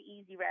very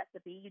easy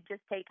recipe. You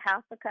just take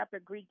half a cup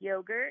of Greek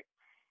yogurt,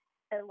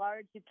 a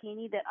large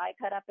zucchini that I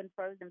cut up and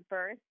frozen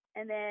first,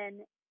 and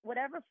then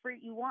whatever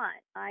fruit you want.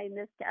 I've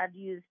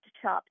used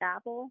chopped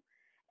apple,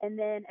 and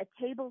then a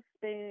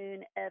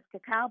tablespoon of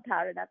cacao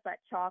powder. That's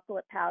that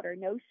chocolate powder,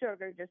 no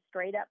sugar, just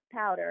straight up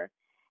powder.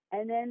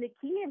 And then the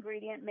key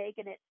ingredient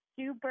making it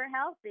super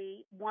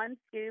healthy, 1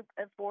 scoop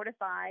of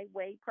fortified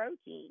whey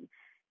protein.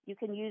 You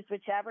can use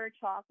whichever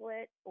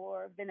chocolate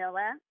or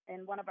vanilla,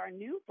 and one of our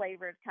new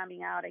flavors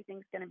coming out, I think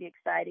is going to be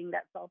exciting,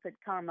 that salted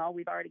caramel.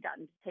 We've already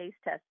gotten to taste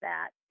test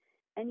that.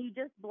 And you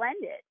just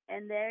blend it,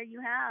 and there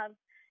you have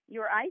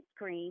your ice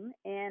cream,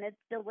 and it's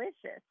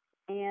delicious,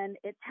 and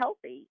it's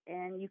healthy,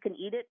 and you can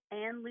eat it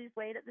and lose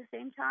weight at the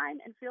same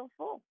time and feel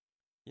full.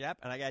 Yep,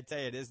 and I got to tell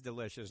you, it is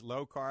delicious.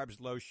 Low carbs,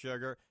 low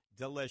sugar,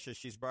 delicious.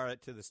 She's brought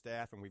it to the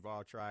staff, and we've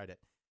all tried it.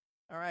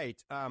 All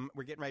right,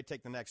 we're getting ready to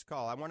take the next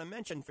call. I want to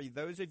mention for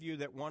those of you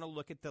that want to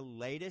look at the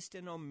latest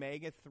in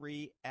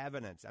omega-3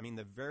 evidence, I mean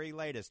the very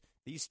latest,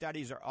 these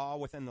studies are all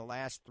within the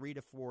last 3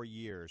 to 4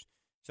 years.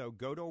 So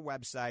go to a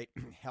website,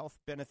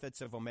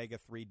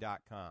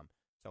 healthbenefitsofomega3.com.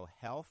 So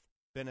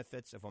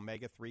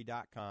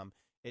healthbenefitsofomega3.com.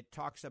 It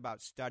talks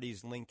about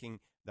studies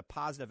linking the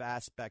positive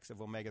aspects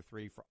of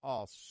omega-3 for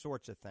all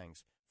sorts of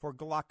things. For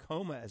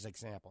glaucoma, as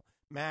example,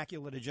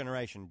 macular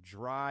degeneration,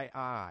 dry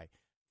eye,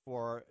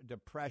 for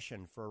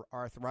depression, for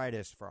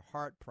arthritis, for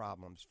heart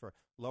problems, for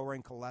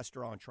lowering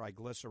cholesterol and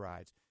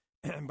triglycerides.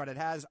 But it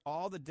has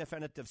all the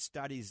definitive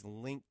studies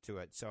linked to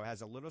it. So it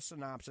has a little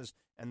synopsis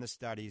and the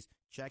studies.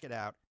 Check it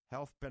out,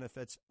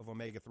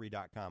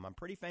 healthbenefitsofomega3.com. I'm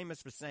pretty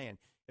famous for saying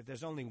if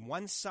there's only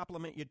one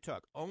supplement you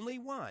took, only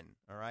one,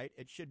 all right,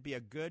 it should be a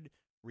good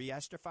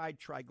reesterified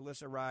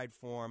triglyceride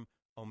form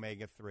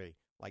omega-3,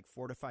 like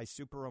Fortify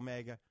Super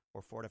Omega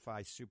or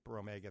Fortify Super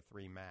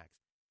Omega-3 Max.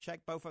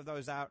 Check both of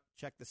those out.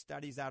 Check the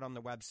studies out on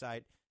the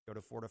website. Go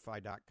to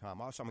fortify.com.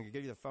 Also, I'm going to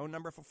give you the phone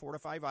number for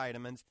Fortify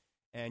Vitamins,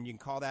 and you can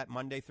call that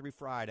Monday through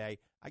Friday.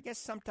 I guess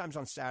sometimes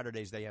on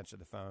Saturdays they answer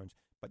the phones,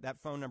 but that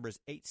phone number is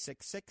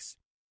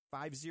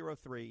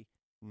 866-503-9746,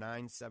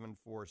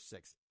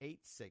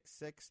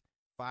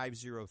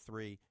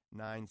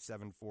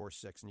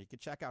 866-503-9746. And you can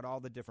check out all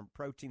the different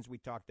proteins we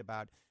talked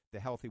about, the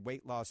Healthy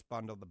Weight Loss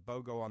Bundle, the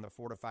BOGO on the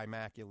Fortify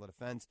Macular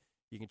Defense.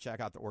 You can check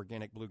out the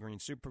Organic Blue-Green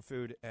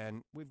Superfood,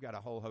 and we've got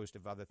a whole host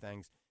of other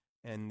things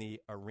in the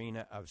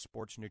arena of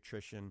sports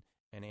nutrition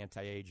and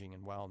anti-aging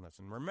and wellness.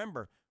 And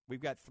remember,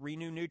 we've got 3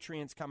 new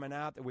nutrients coming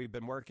out that we've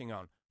been working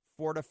on.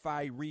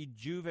 Fortify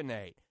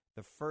Rejuvenate,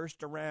 the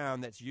first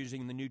around that's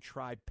using the new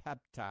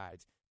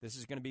tripeptides. This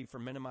is going to be for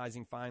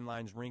minimizing fine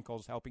lines,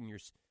 wrinkles, helping your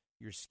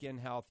skin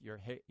health,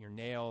 your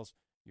nails,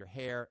 your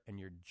hair, and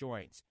your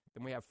joints.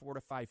 Then we have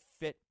Fortify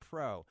Fit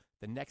Pro,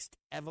 the next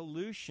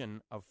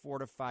evolution of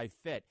Fortify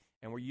Fit.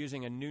 And we're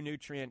using a new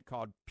nutrient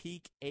called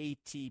Peak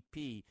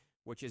ATP,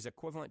 which is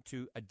equivalent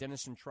to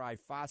adenosine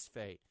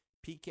triphosphate.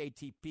 Peak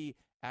ATP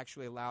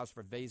actually allows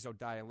for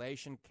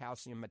vasodilation,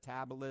 calcium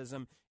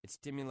metabolism. It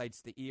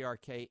stimulates the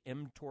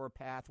ERK-mTOR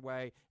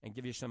pathway and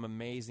gives you some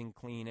amazing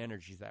clean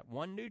energy. That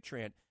one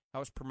nutrient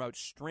helps promote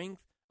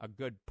strength, a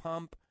good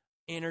pump,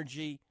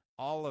 energy,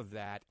 all of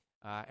that.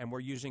 And we're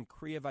using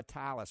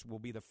Creavitalis. We'll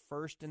be the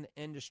first in the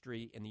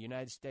industry in the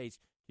United States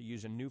to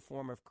use a new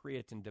form of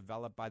creatine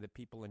developed by the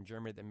people in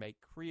Germany that make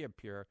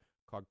Creapure,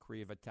 called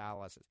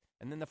Creavitalis.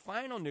 And then the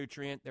final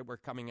nutrient that we're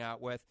coming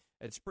out with,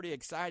 it's pretty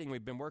exciting.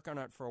 We've been working on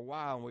it for a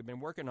while, and we've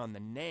been working on the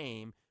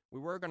name. We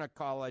were going to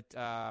call it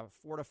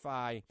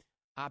Fortify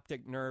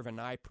Optic Nerve and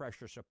Eye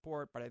Pressure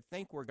Support, but I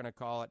think we're going to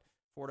call it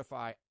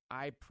Fortify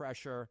Eye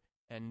Pressure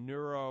and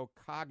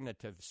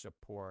Neurocognitive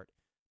Support,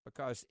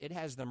 because it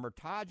has the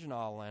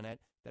mirtogenol in it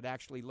that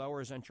actually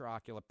lowers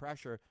intraocular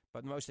pressure.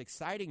 But the most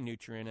exciting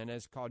nutrient in it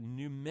is called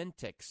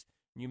Numintix.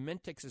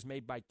 Numintix is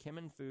made by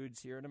Kimmin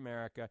Foods here in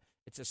America.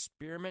 It's a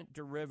spearmint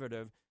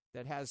derivative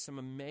that has some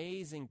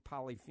amazing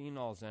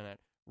polyphenols in it.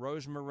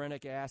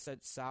 Rosmarinic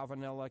acid,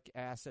 salvinoleic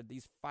acid.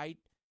 These fight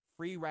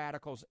free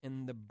radicals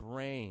in the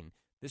brain.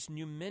 This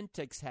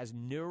Numintix has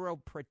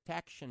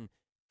neuroprotection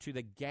to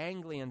the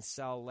ganglion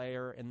cell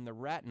layer in the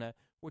retina,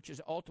 which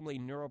is ultimately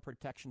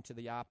neuroprotection to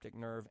the optic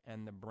nerve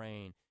and the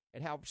brain.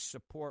 It helps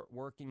support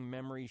working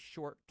memory,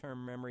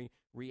 short-term memory,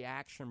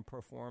 reaction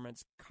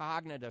performance,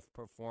 cognitive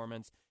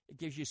performance. It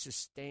gives you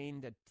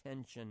sustained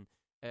attention.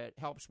 It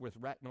helps with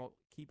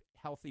keep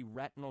healthy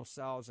retinal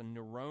cells and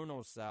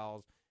neuronal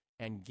cells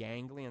and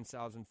ganglion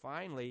cells. And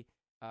finally,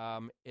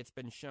 it's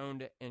been shown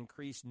to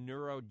increase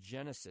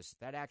neurogenesis.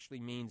 That actually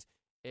means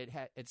it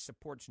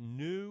supports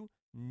new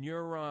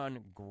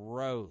neuron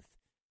growth.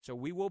 So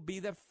we will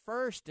be the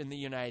first in the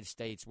United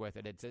States with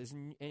it. It is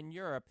in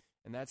Europe,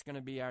 and that's going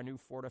to be our new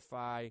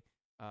Fortify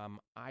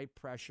eye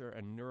pressure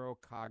and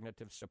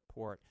neurocognitive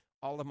support.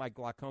 All of my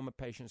glaucoma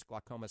patients,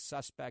 glaucoma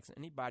suspects,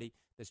 anybody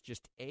that's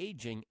just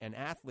aging, and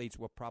athletes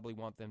will probably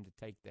want them to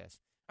take this.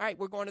 All right,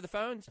 we're going to the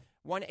phones.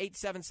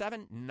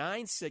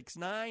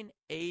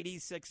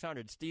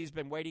 1-877-969-8600. Steve's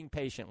been waiting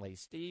patiently.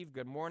 Steve,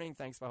 good morning.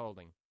 Thanks for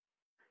holding.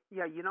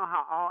 Yeah, you know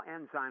how all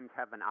enzymes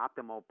have an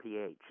optimal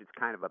pH. It's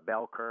kind of a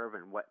bell curve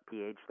and what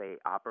pH they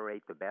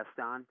operate the best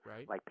on.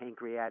 Right. Like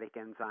pancreatic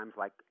enzymes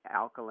like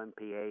alkaline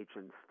pH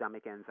and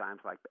stomach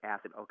enzymes like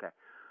acid. Okay.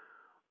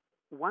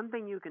 One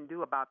thing you can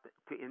do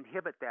to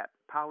inhibit that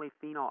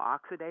polyphenol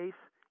oxidase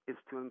is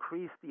to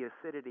increase the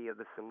acidity of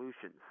the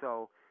solution.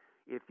 So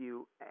if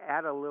you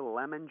add a little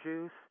lemon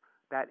juice,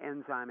 that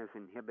enzyme is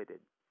inhibited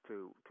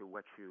to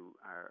what you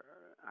are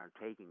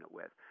taking it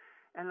with.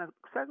 And the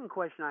second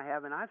question I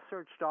have, and I've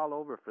searched all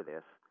over for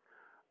this,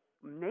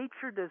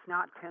 nature does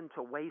not tend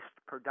to waste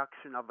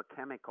production of a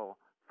chemical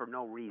for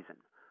no reason.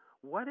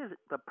 What is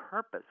the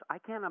purpose? I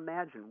can't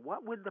imagine.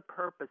 What would the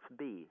purpose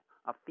be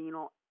of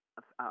polyphenol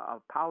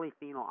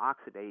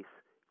oxidase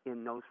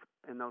in those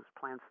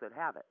plants that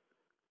have it?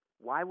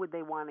 Why would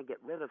they want to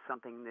get rid of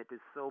something that is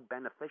so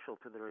beneficial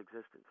to their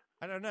existence?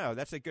 I don't know.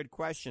 That's a good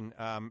question.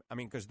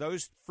 Because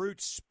those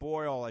fruits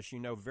spoil, as you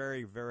know,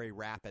 very, very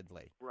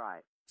rapidly.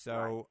 Right.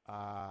 So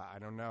I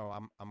don't know.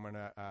 I'm going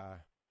to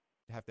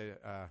have to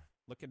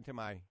look into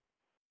my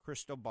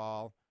crystal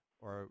ball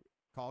or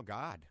call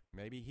God.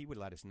 Maybe he would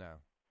let us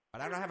know.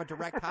 But I don't have a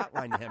direct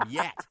hotline to him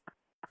yet.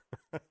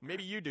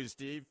 Maybe you do,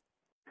 Steve.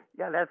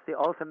 Yeah, that's the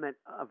ultimate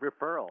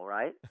referral,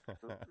 right?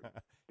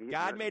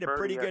 God made a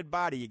pretty good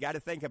body. You got to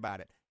think about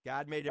it.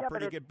 God made a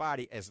pretty good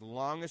body as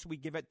long as we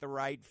give it the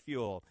right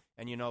fuel.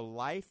 And,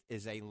 life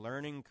is a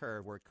learning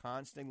curve. We're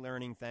constantly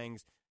learning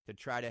things to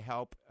try to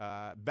help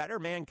better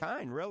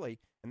mankind, really.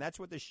 And that's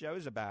what this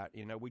show's about.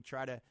 We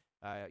try to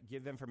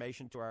give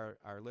information to our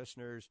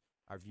listeners,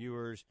 our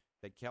viewers,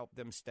 that help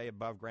them stay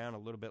above ground a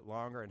little bit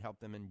longer and help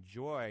them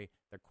enjoy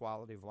their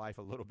quality of life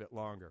a little bit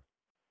longer.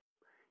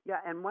 Yeah,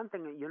 and one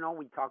thing,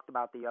 we talked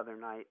about the other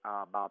night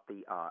about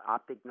the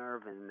optic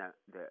nerve and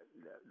the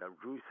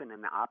drusen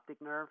in the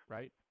optic nerve.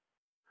 Right.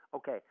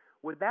 Okay.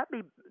 Would that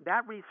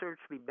research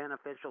be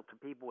beneficial to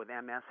people with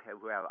MS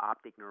who have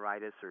optic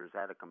neuritis, or is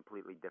that a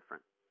completely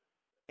different?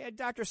 Yeah,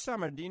 Dr.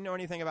 Summer, do you know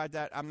anything about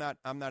that? I'm not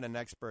an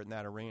expert in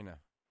that arena.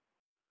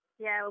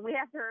 Yeah, we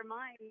have to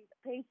remind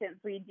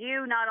patients we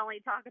do not only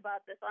talk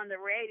about this on the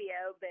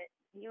radio, but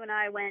you and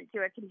I went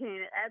to a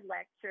continuing ed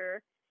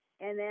lecture,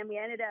 and then we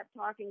ended up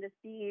talking to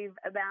Steve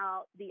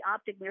about the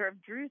optic nerve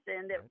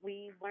drusen that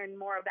we learned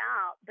more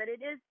about. But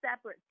it is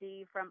separate,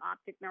 Steve, from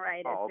optic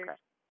neuritis. Oh, okay. They're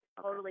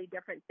totally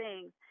different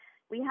things.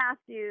 We have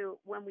to,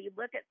 when we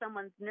look at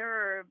someone's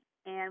nerve,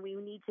 and we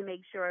need to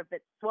make sure if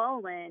it's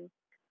swollen.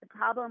 The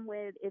problem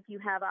with if you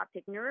have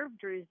optic nerve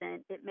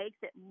drusen, it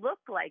makes it look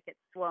like it's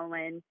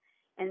swollen.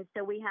 And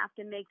so we have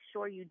to make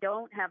sure you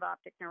don't have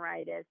optic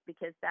neuritis,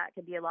 because that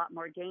could be a lot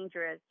more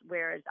dangerous,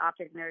 whereas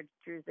optic nerve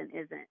drusen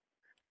isn't.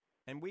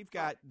 And we've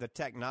got the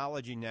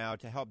technology now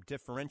to help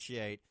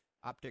differentiate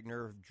optic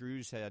nerve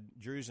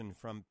drusen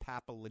from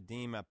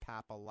papilledema,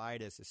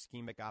 papillitis,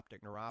 ischemic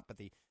optic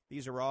neuropathy.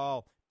 These are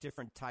all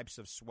different types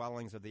of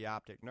swellings of the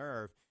optic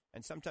nerve.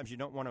 And sometimes you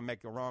don't want to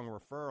make a wrong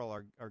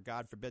referral or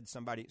God forbid,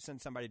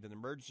 send somebody to the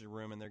emergency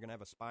room and they're going to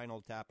have a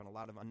spinal tap and a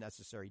lot of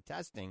unnecessary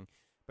testing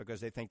because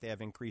they think they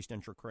have increased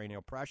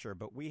intracranial pressure.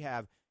 But we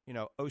have,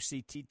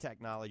 OCT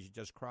technology,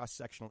 just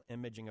cross-sectional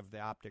imaging of the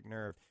optic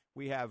nerve.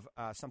 We have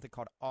something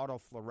called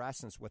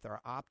autofluorescence with our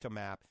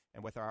Optomap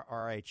and with our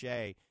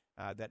RHA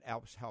that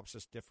helps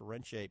us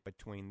differentiate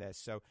between this.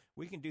 So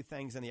we can do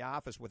things in the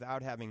office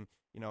without having,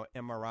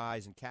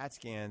 MRIs and CAT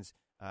scans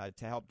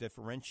to help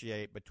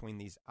differentiate between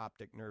these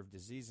optic nerve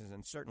diseases.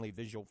 And certainly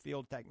visual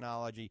field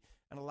technology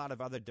and a lot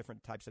of other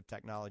different types of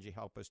technology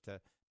help us to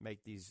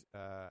make these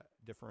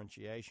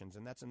differentiations.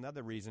 And that's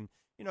another reason,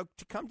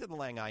 to come to the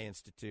Lang Eye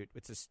Institute.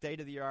 It's a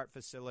state-of-the-art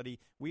facility.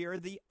 We are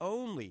the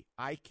only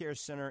eye care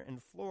center in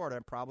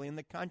Florida, probably in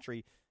the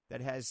country,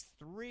 that has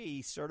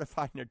 3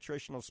 certified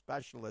nutritional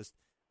specialists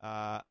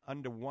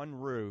under one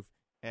roof.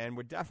 And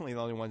we're definitely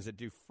the only ones that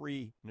do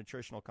free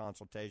nutritional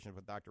consultations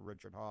with Dr.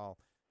 Richard Hall.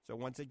 So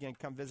once again,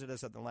 come visit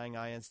us at the Lang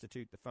Eye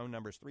Institute. The phone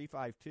number is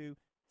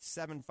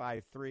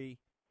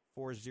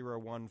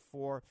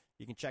 352-753-4014.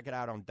 You can check it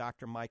out on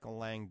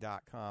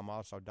drmichaellang.com,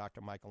 also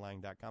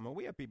drmichaellang.com. And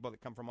we have people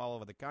that come from all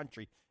over the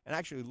country and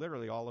actually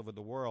literally all over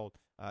the world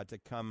to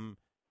come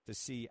to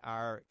see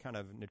our kind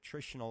of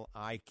nutritional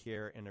eye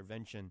care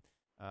intervention.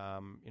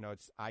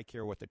 It's eye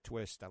care with a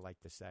twist, I like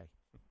to say.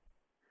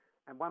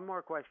 And one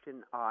more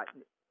question.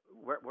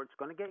 It's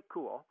going to get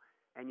cool.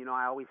 And,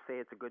 I always say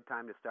it's a good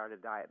time to start a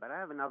diet. But I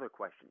have another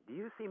question. Do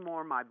you see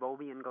more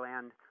meibomian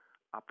gland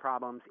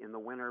problems in the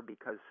winter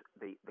because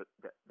the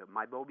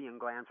meibomian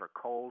glands are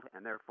cold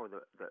and therefore the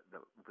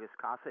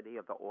viscosity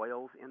of the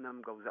oils in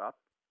them goes up?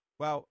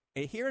 Well,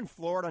 here in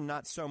Florida,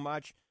 not so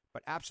much.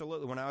 But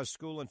absolutely, when I was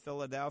school in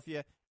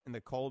Philadelphia in the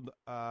colder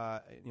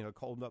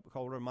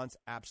months,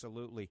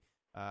 absolutely.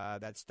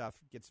 That stuff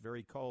gets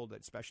very cold,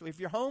 especially if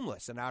you're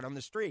homeless and out on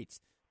the streets.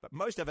 But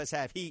most of us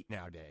have heat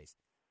nowadays.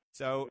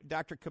 So,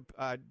 Dr.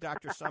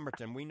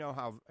 Somerton, we know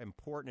how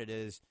important it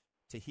is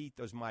to heat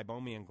those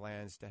meibomian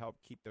glands to help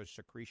keep those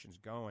secretions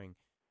going.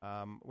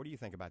 What do you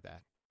think about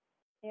that?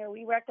 Yeah,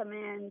 we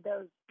recommend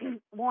those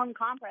warm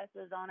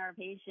compresses on our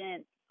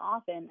patients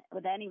often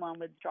with anyone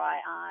with dry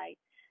eye.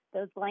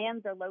 Those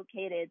glands are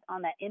located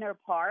on the inner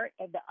part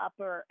of the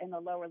upper and the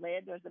lower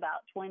lid. There's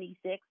about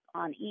 26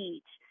 on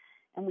each.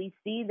 And we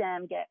see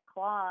them get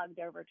clogged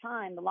over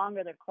time. The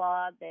longer they're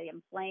clogged, they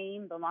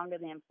inflame. The longer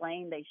they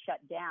inflame, they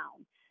shut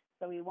down.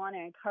 So we want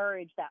to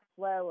encourage that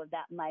flow of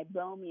that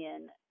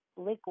meibomian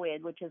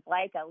liquid, which is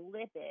like a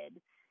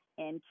lipid,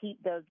 and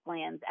keep those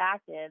glands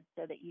active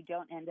so that you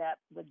don't end up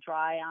with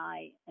dry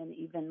eye and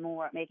even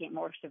more, making it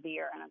more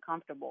severe and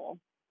uncomfortable.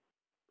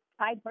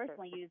 I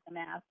personally use the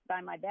mask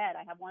by my bed.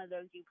 I have one of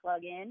those you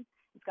plug in.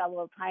 It's got a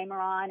little timer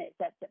on. It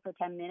sets it for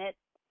 10 minutes.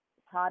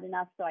 It's hot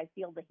enough so I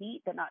feel the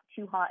heat, but not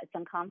too hot. It's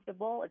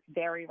uncomfortable. It's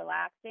very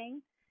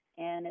relaxing,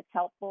 and it's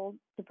helpful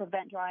to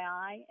prevent dry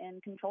eye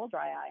and control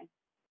dry eye.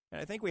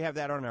 And I think we have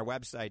that on our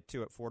website,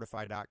 too, at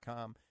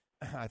fortify.com.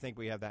 I think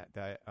we have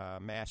that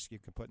mask you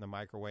can put in the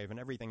microwave and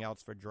everything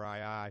else for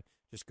dry eye.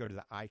 Just go to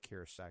the eye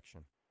care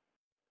section.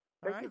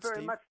 Thank you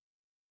very much.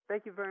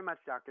 Thank you very much,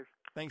 doctors.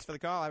 Thanks for the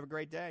call. Have a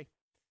great day.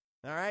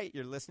 All right,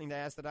 you're listening to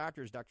Ask the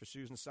Doctors. Dr.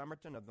 Susan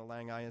Somerton of the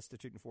Lang Eye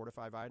Institute and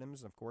Fortify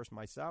Vitamins, and of course,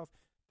 myself,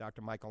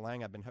 Dr. Michael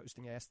Lang. I've been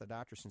hosting Ask the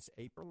Doctor since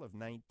April of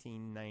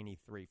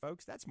 1993.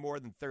 Folks, that's more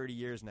than 30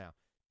 years now.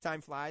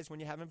 Time flies when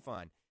you're having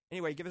fun.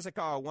 Anyway, give us a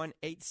call,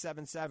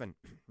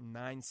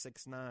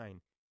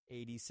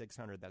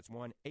 1-877-969-8600. That's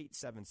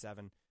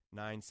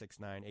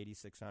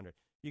 1-877-969-8600.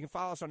 You can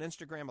follow us on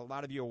Instagram. A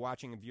lot of you are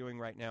watching and viewing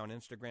right now on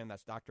Instagram.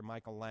 That's Dr.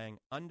 Michael Lang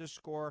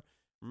 _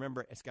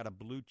 Remember, it's got a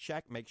blue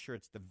check. Make sure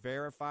it's the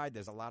verified.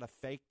 There's a lot of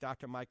fake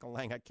Dr. Michael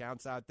Lang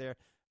accounts out there.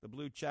 The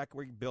blue check,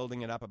 we're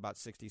building it up, about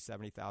 60,000,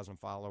 70,000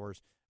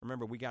 followers.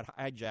 Remember, we got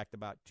hijacked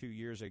about 2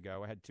 years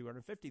ago. I had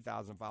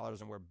 250,000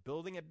 followers, and we're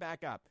building it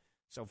back up.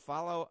 So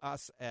follow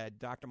us at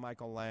Dr.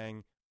 Michael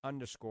Lang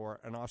 _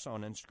 and also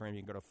on Instagram.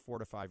 You can go to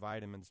Fortify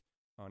Vitamins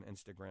on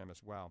Instagram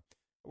as well.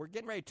 We're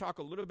getting ready to talk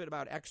a little bit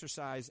about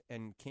exercise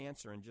and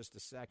cancer in just a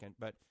second,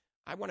 but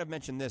I want to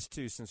mention this,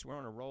 too, since we're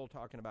on a roll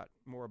talking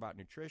more about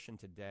nutrition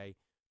today.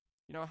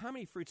 You know, how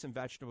many fruits and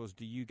vegetables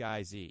do you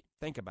guys eat?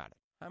 Think about it.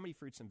 How many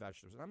fruits and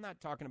vegetables? And I'm not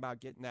talking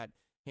about getting that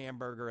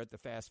hamburger at the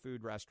fast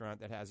food restaurant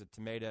that has a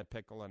tomato,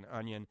 pickle, and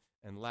onion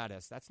and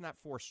lettuce. That's not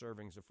 4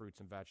 servings of fruits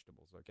and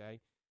vegetables, okay?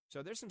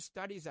 So there's some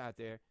studies out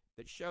there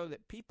that show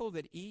that people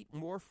that eat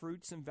more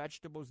fruits and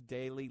vegetables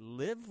daily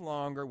live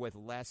longer with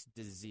less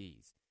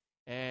disease.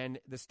 And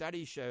the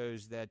study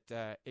shows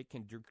that it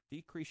can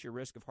decrease your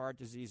risk of heart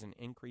disease and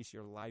increase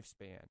your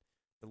lifespan.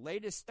 The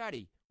latest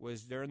study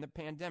was during the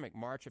pandemic,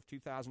 March of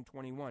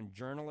 2021,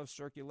 Journal of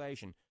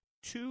Circulation.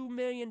 2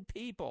 million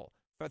people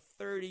for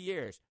 30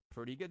 years.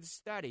 Pretty good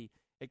study.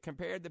 It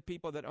compared the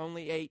people that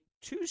only ate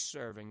 2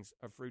 servings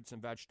of fruits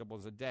and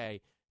vegetables a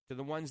day to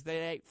the ones that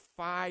ate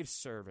 5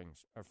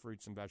 servings of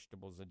fruits and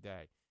vegetables a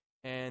day.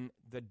 And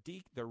the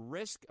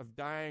risk of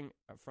dying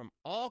from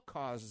all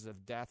causes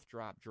of death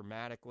dropped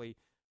dramatically.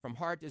 From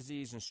heart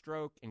disease and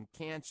stroke and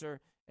cancer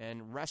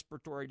and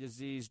respiratory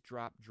disease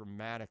dropped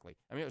dramatically.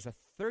 I mean, it was a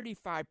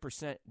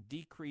 35%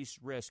 decreased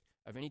risk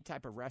of any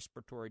type of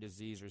respiratory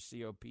disease or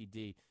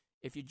COPD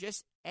if you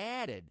just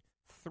added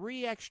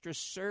 3 extra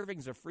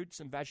servings of fruits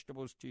and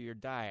vegetables to your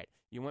diet.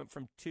 You went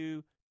from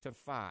 2 to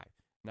 5.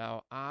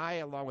 Now,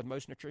 along with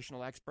most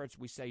nutritional experts,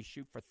 we say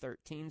shoot for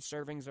 13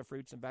 servings of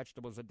fruits and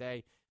vegetables a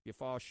day. If you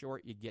fall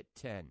short, you get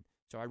 10.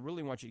 So I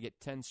really want you to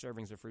get 10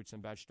 servings of fruits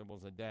and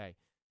vegetables a day.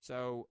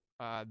 So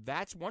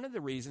that's one of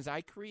the reasons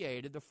I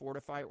created the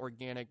Fortify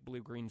Organic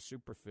Blue-Green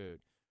Superfood.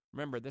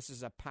 Remember, this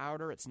is a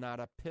powder. It's not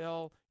a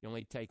pill. You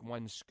only take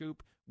 1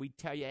 scoop. We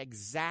tell you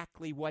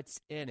exactly what's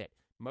in it.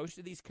 Most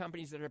of these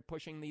companies that are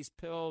pushing these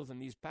pills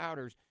and these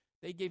powders,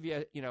 they give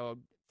you, a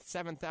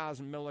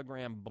 7,000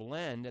 milligram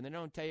blend, and they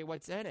don't tell you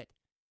what's in it.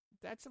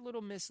 That's a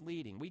little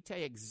misleading. We tell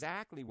you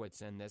exactly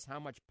what's in this, how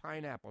much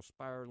pineapple,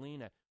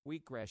 spirulina,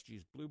 wheatgrass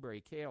juice,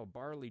 blueberry, kale,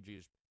 barley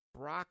juice,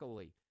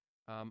 broccoli,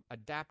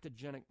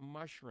 adaptogenic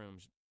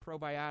mushrooms,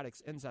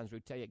 probiotics, enzymes. We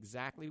tell you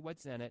exactly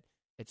what's in it.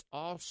 It's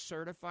all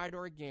certified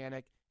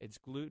organic. It's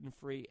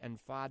gluten-free and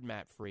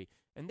FODMAP-free.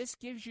 And this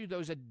gives you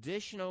those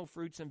additional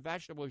fruits and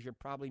vegetables you're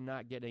probably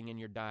not getting in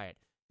your diet.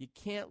 You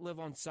can't live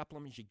on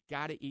supplements. You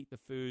got to eat the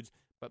foods,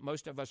 but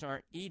most of us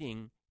aren't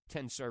eating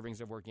 10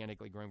 servings of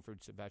organically grown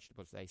fruits and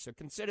vegetables today. So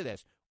consider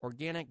this,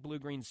 organic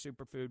blue-green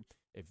superfood.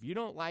 If you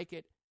don't like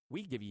it,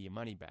 we give you your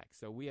money back.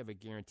 So we have a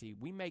guarantee.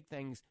 We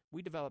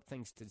develop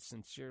things to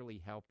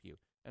sincerely help you.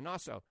 And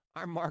also,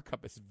 our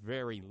markup is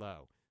very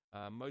low.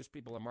 Most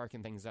people are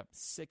marking things up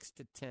 6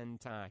 to 10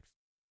 times.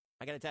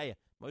 I got to tell you,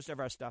 most of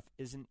our stuff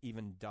isn't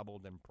even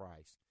doubled in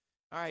price.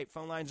 All right,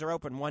 phone lines are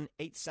open,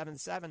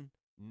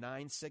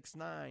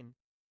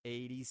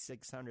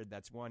 1-877-969-8600.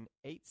 That's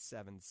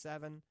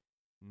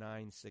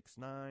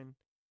 1-877-969-8600.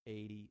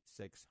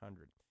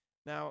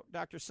 Now,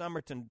 Dr.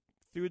 Somerton,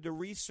 through the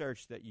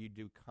research that you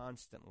do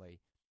constantly,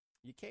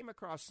 you came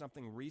across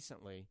something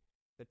recently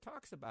that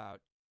talks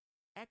about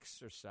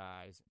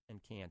exercise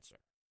and cancer.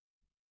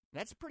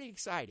 That's pretty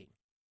exciting.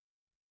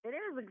 It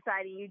is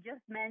exciting. You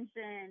just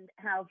mentioned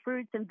how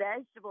fruits and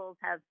vegetables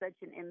have such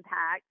an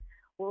impact.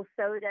 Well,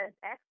 so does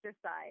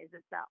exercise.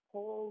 It's that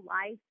whole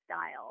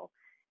lifestyle.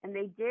 And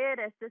they did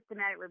a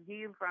systematic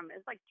review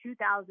it's like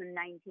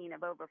 2019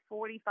 of over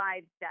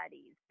 45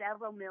 studies,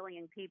 several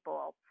million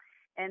people.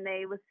 And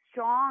there was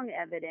strong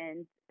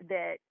evidence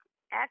that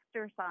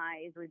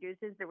exercise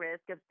reduces the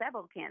risk of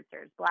several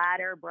cancers,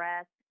 bladder,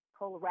 breast,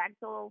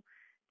 colorectal,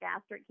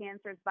 gastric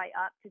cancers by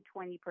up to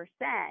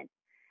 20%.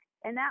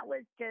 And that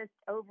was just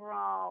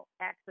overall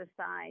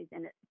exercise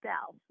in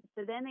itself.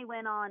 So then they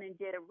went on and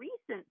did a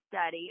recent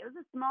study. It was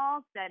a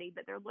small study,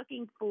 but they're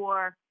looking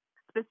for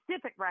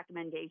specific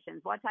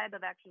recommendations. What type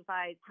of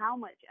exercise, how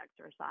much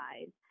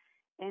exercise.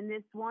 In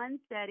this one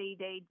study,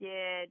 they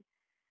did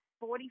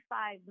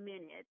 45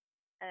 minutes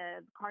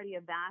of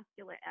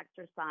cardiovascular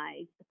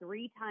exercise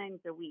 3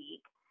 times a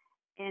week.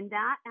 And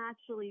that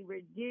actually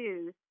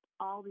reduced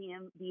all the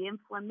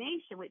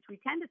inflammation, which we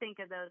tend to think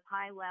of those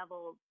high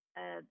levels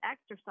of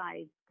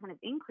exercise kind of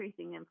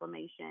increasing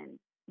inflammation,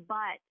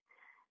 but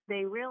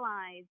they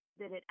realized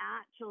that it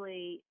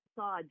actually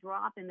saw a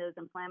drop in those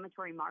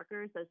inflammatory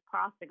markers, those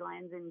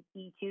prostaglandins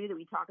E2 that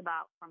we talk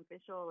about from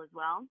fish oil as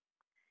well.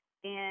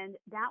 And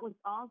that was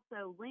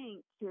also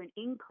linked to an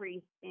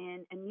increase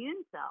in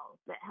immune cells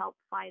that help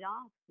fight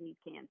off these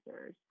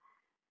cancers.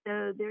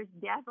 So there's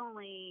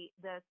definitely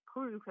the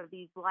proof of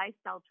these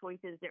lifestyle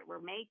choices that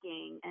we're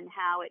making and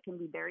how it can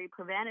be very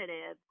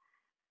preventative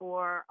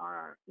for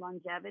our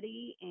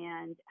longevity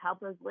and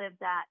help us live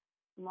that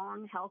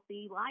long,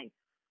 healthy life.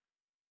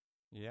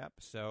 Yep.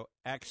 So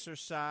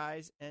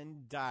exercise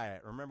and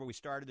diet. Remember, we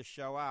started the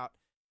show out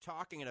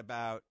talking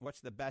about what's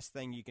the best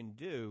thing you can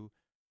do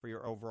for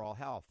your overall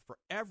health, for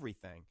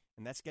everything.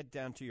 And let's get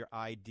down to your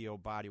ideal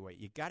body weight.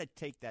 You got to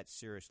take that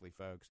seriously,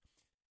 folks.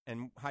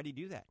 And how do you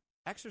do that?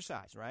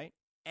 Exercise, right?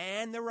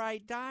 And the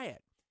right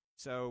diet.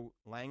 So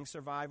Lang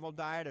Survival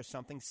Diet or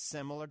something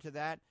similar to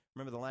that.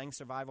 Remember, the Lang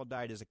Survival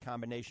Diet is a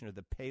combination of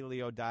the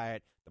paleo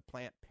diet, the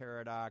plant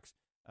paradox,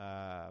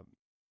 the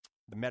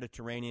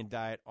Mediterranean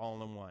diet,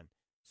 all in one.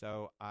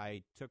 So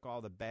I took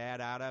all the bad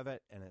out of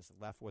it, and it's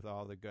left with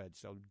all the good.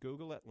 So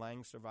Google it,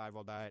 Lang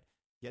Survival Diet.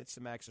 Get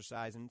some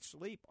exercise and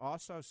sleep.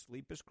 Also,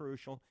 sleep is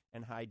crucial,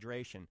 and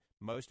hydration.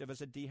 Most of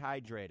us are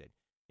dehydrated.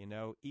 You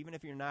know, even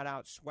if you're not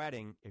out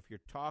sweating, if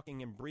you're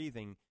talking and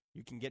breathing,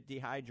 you can get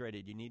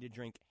dehydrated. You need to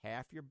drink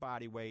half your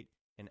body weight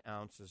in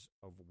ounces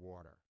of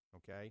water,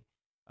 okay?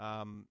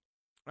 All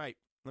right,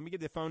 let me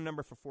give you the phone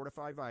number for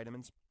Fortify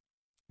Vitamins.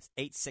 It's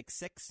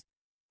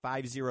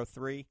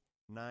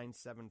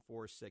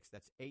 866-503-9746.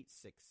 That's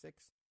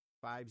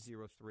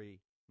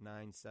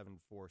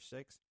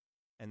 866-503-9746.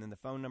 And then the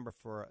phone number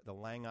for the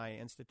Lang Eye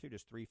Institute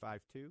is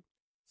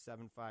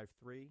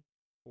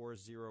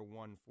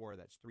 352-753-4014.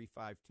 That's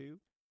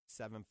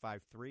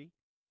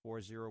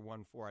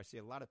 352-753-4014. I see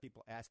a lot of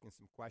people asking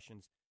some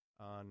questions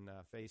on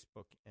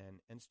Facebook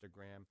and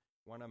Instagram.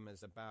 One of them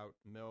is about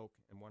milk,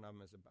 and one of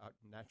them is about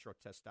natural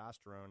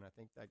testosterone. I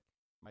think that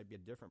might be a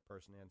different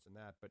person answering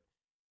that. But,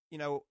 you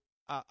know,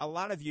 a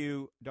lot of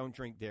you don't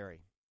drink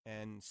dairy,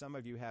 and some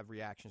of you have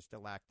reactions to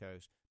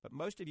lactose. But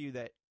most of you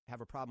that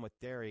have a problem with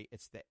dairy,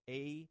 it's the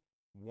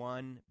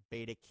A1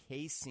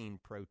 beta-casein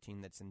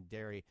protein that's in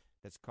dairy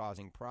that's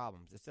causing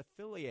problems. It's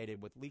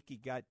affiliated with leaky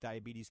gut,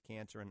 diabetes,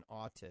 cancer, and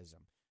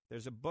autism.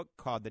 There's a book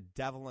called The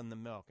Devil in the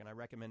Milk, and I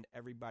recommend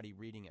everybody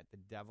reading it, The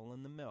Devil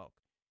in the Milk.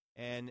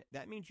 And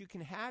that means you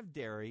can have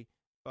dairy,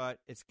 but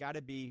it's got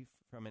to be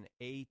from an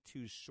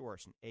A2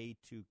 source, an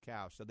A2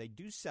 cow. So they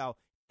do sell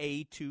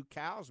A2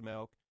 cow's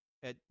milk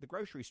at the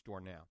grocery store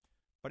now.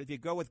 But if you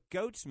go with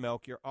goat's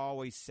milk, you're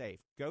always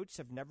safe. Goats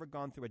have never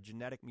gone through a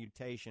genetic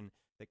mutation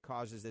that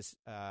causes this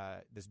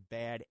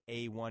bad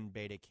A1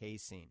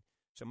 beta-casein.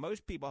 So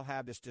most people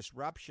have this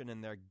disruption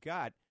in their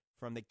gut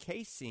from the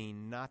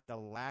casein, not the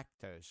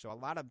lactose. So a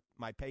lot of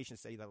my patients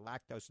say they're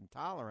lactose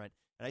intolerant,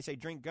 and I say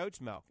drink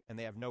goat's milk, and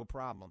they have no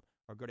problem.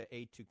 Or go to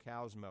A2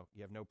 cow's milk,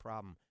 you have no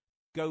problem.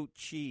 goat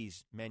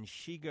cheese,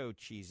 Manchego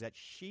cheese. That's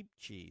sheep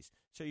cheese.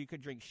 So you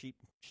could drink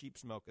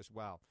sheep's milk as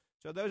well.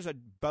 So those are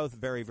both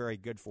very, very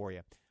good for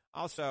you.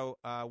 Also,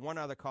 one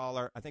other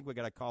caller. I think we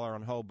got a caller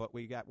on hold, but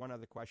we got one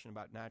other question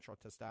about natural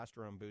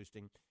testosterone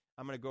boosting.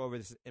 I'm going to go over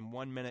this in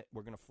 1 minute.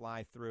 We're going to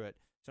fly through it.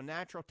 So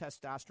natural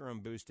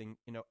testosterone boosting,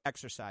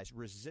 exercise,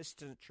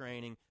 resistance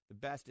training. The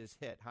best is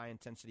HIIT,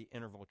 high-intensity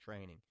interval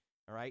training.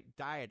 All right?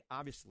 Diet,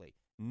 obviously.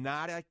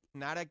 Not a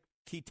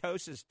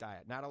ketosis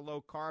diet, not a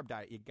low-carb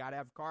diet. You got to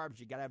have carbs.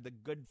 You got to have the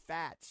good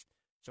fats.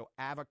 So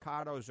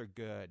avocados are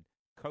good.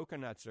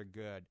 Coconuts are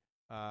good.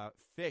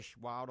 Fish,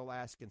 wild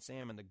Alaskan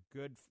salmon, the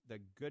good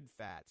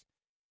fats.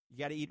 You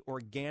got to eat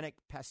organic,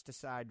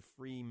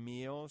 pesticide-free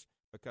meals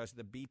because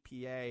the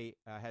BPA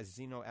has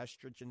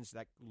xenoestrogens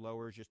that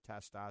lowers your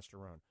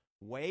testosterone.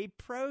 Whey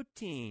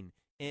protein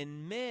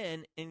in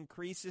men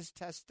increases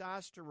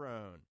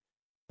testosterone.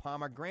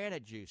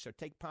 Pomegranate juice. So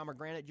take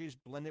pomegranate juice,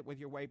 blend it with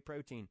your whey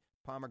protein.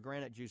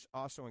 Pomegranate juice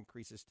also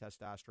increases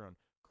testosterone.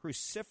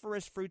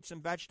 Cruciferous fruits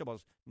and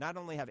vegetables not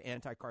only have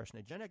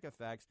anti-carcinogenic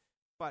effects,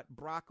 but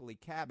broccoli,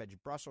 cabbage,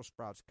 Brussels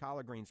sprouts,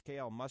 collard greens,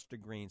 kale,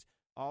 mustard greens,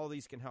 all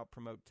these can help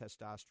promote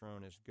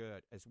testosterone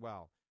as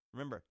well.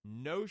 Remember,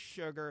 no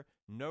sugar,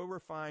 no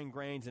refined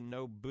grains, and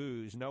no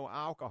booze, no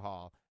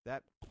alcohol.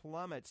 That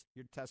plummets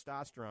your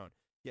testosterone.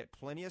 Get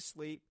plenty of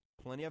sleep,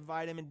 plenty of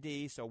vitamin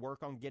D, so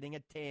work on getting a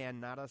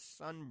tan, not a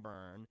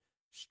sunburn,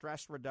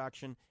 stress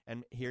reduction,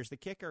 and here's the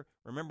kicker.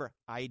 Remember,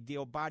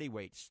 ideal body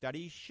weight.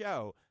 Studies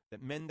show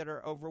that men that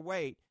are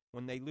overweight,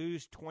 when they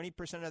lose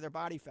 20% of their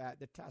body fat,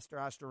 the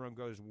testosterone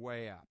goes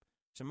way up.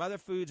 Some other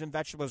foods and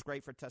vegetables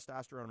great for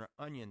testosterone are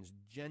onions,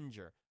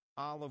 ginger,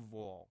 olive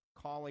oil,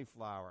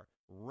 cauliflower,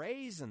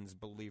 raisins,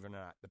 believe it or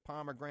not, the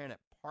pomegranate,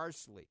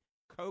 parsley,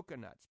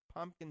 coconuts,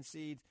 pumpkin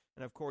seeds,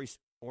 and, of course,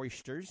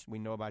 oysters. We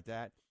know about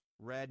that.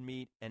 Red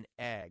meat and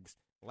eggs.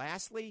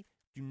 Lastly,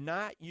 do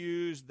not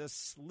use the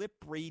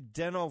slippery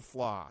dental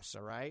floss,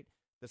 all right?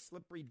 The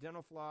slippery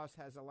dental floss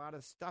has a lot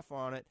of stuff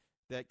on it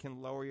that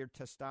can lower your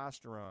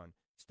testosterone.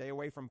 Stay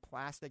away from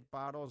plastic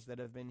bottles that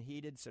have been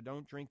heated, so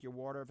don't drink your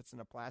water if it's in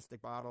a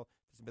plastic bottle.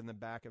 If it's been in the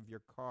back of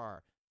your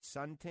car.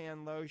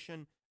 Suntan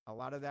lotion, a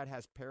lot of that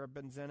has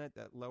parabens in it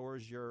that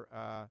lowers your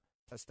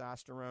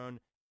testosterone.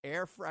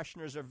 Air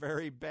fresheners are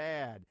very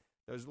bad.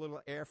 Those little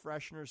air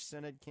fresheners,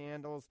 scented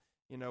candles,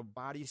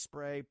 body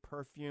spray,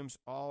 perfumes,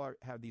 all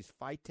have these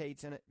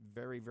phytates in it.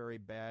 Very, very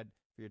bad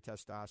for your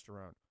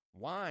testosterone.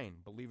 Wine,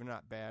 believe it or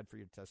not, bad for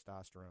your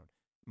testosterone.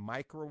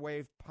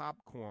 Microwave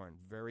popcorn,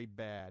 very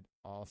bad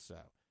also.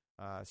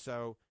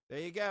 So there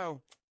you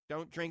go.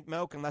 Don't drink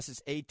milk unless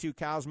it's A2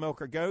 cows, milk,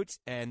 or goats.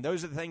 And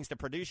those are the things to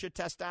produce your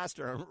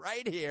testosterone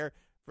right here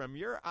from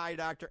your eye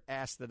doctor,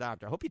 Ask the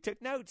Doctor. I hope you took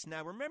notes.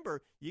 Now,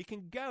 remember, you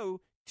can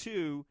go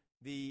to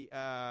the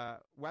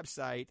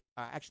website.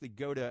 Actually,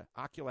 go to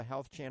Ocular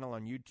Health Channel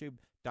on YouTube,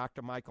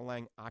 Dr. Michael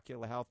Lang,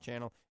 Ocular Health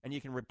Channel, and you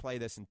can replay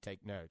this and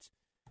take notes.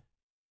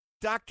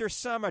 Dr.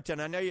 Somerton,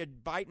 I know you're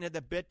biting at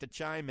the bit to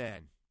chime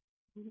in.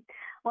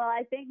 Well,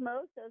 I think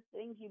most of those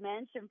things you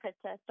mentioned for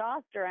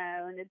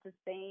testosterone, it's the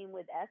same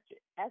with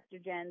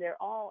estrogen.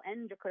 They're all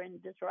endocrine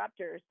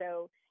disruptors.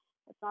 So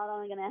it's not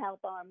only going to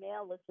help our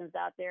male listeners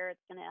out there,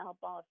 it's going to help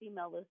all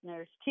female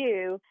listeners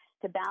too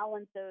to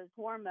balance those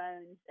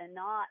hormones and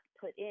not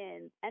put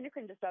in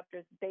endocrine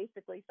disruptors,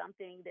 basically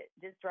something that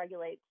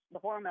dysregulates the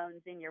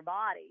hormones in your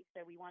body.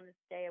 So we want to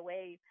stay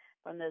away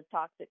from those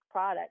toxic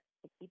products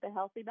to keep a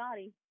healthy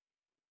body.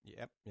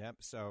 Yep.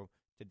 So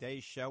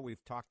today's show,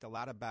 we've talked a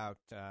lot about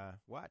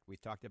what?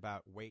 We've talked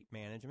about weight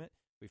management.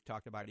 We've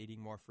talked about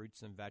eating more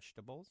fruits and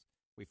vegetables.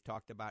 We've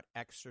talked about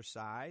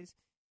exercise.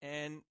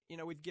 And,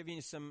 we've given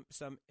you some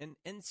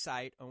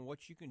insight on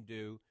what you can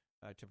do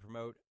to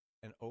promote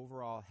an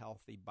overall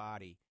healthy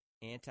body,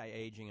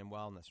 anti-aging and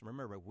wellness.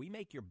 Remember, we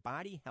make your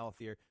body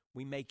healthier.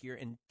 We make your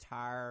we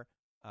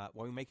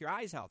make your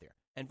eyes healthier,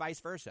 and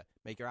vice versa.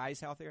 Make your eyes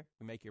healthier,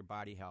 we make your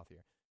body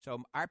healthier.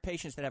 So our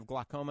patients that have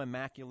glaucoma,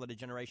 macular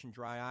degeneration,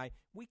 dry eye,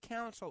 we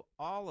counsel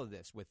all of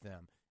this with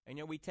them.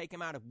 And, we take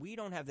them out. If we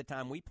don't have the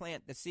time, we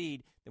plant the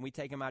seed, then we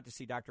take them out to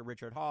see Dr.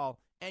 Richard Hall,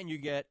 and you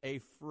get a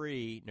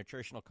free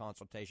nutritional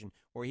consultation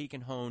where he can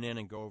hone in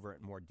and go over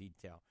it in more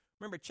detail.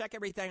 Remember, check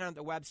everything on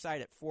the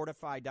website at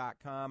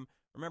fortify.com.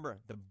 Remember,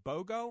 the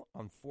BOGO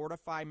on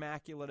Fortify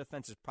Macular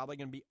Defense is probably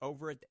going to be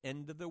over at the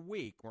end of the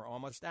week. We're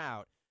almost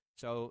out.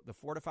 So the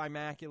Fortify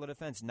Macular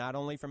Defense, not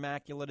only for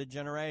macular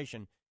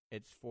degeneration,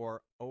 it's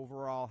for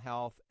overall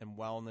health and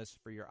wellness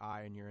for your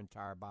eye and your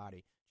entire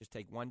body. Just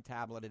take one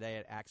tablet a day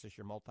at Access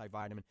Your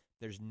Multivitamin.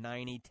 There's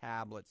 90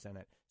 tablets in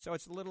it. So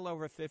it's a little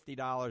over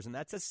 $50, and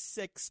that's a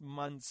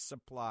 6-month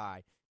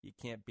supply. You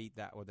can't beat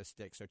that with a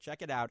stick. So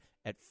check it out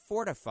at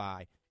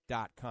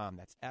fortify.com.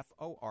 That's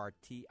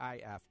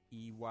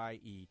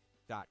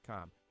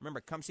FORTIFEYE.com.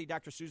 Remember, come see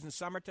Dr. Susan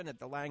Somerton at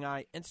the Lang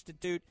Eye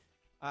Institute.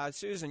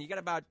 Susan, you got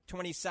about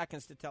 20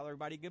 seconds to tell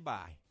everybody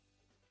goodbye.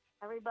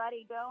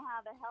 Everybody go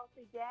have a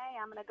healthy day.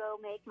 I'm going to go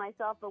make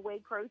myself a whey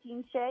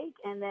protein shake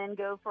and then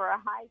go for a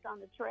hike on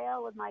the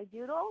trail with my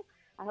doodle.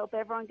 I hope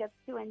everyone gets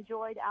to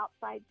enjoy the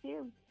outside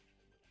too.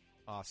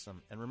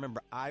 Awesome. And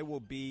remember, I will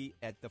be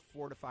at the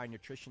Fortify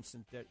Nutrition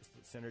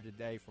Center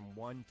today from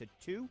 1 to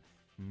 2,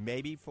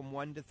 maybe from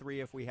 1 to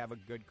 3 if we have a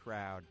good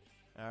crowd.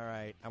 All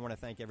right. I want to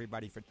thank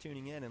everybody for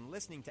tuning in and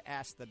listening to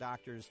Ask the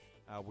Doctors.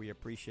 We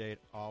appreciate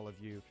all of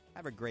you.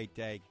 Have a great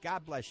day.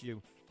 God bless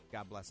you.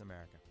 God bless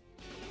America.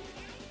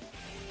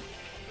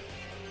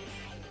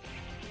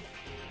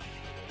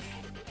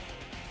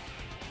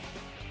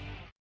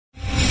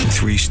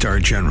 3-star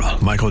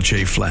General Michael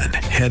J. Flynn,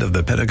 head of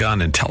the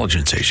Pentagon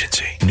Intelligence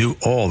Agency, knew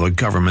all the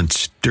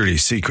government's dirty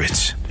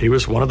secrets. He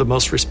was one of the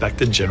most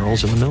respected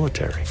generals in the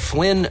military.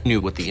 Flynn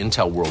knew what the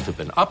intel world had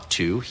been up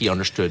to. He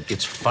understood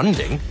its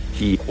funding.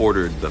 He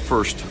ordered the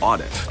first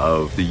audit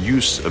of the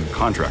use of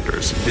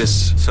contractors.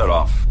 This set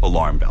off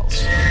alarm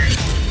bells.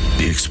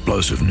 The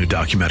explosive new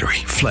documentary,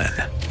 Flynn,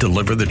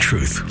 Deliver the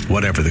Truth,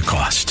 Whatever the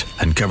Cost,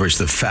 uncovers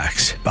the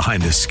facts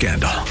behind this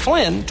scandal.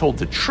 Flynn told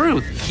the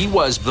truth. He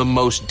was the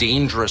most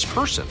dangerous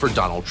person for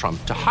Donald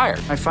Trump to hire.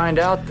 I find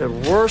out the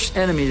worst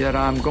enemy that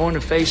I'm going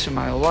to face in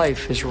my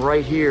life is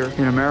right here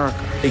in America.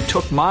 They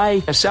took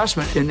my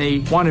assessment and they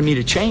wanted me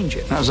to change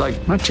it. And I was like,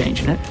 I'm not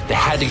changing it. They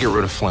had to get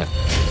rid of Flynn.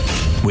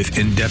 With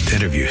in-depth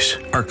interviews,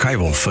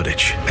 archival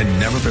footage, and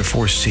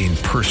never-before-seen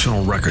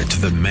personal records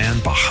of the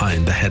man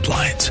behind the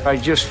headlines. I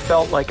just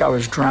felt like I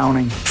was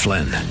drowning.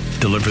 Flynn,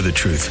 Deliver the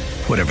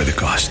Truth, Whatever the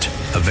Cost.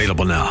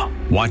 Available now.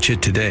 Watch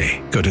it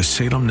today. Go to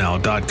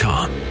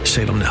salemnow.com.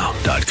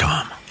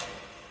 salemnow.com.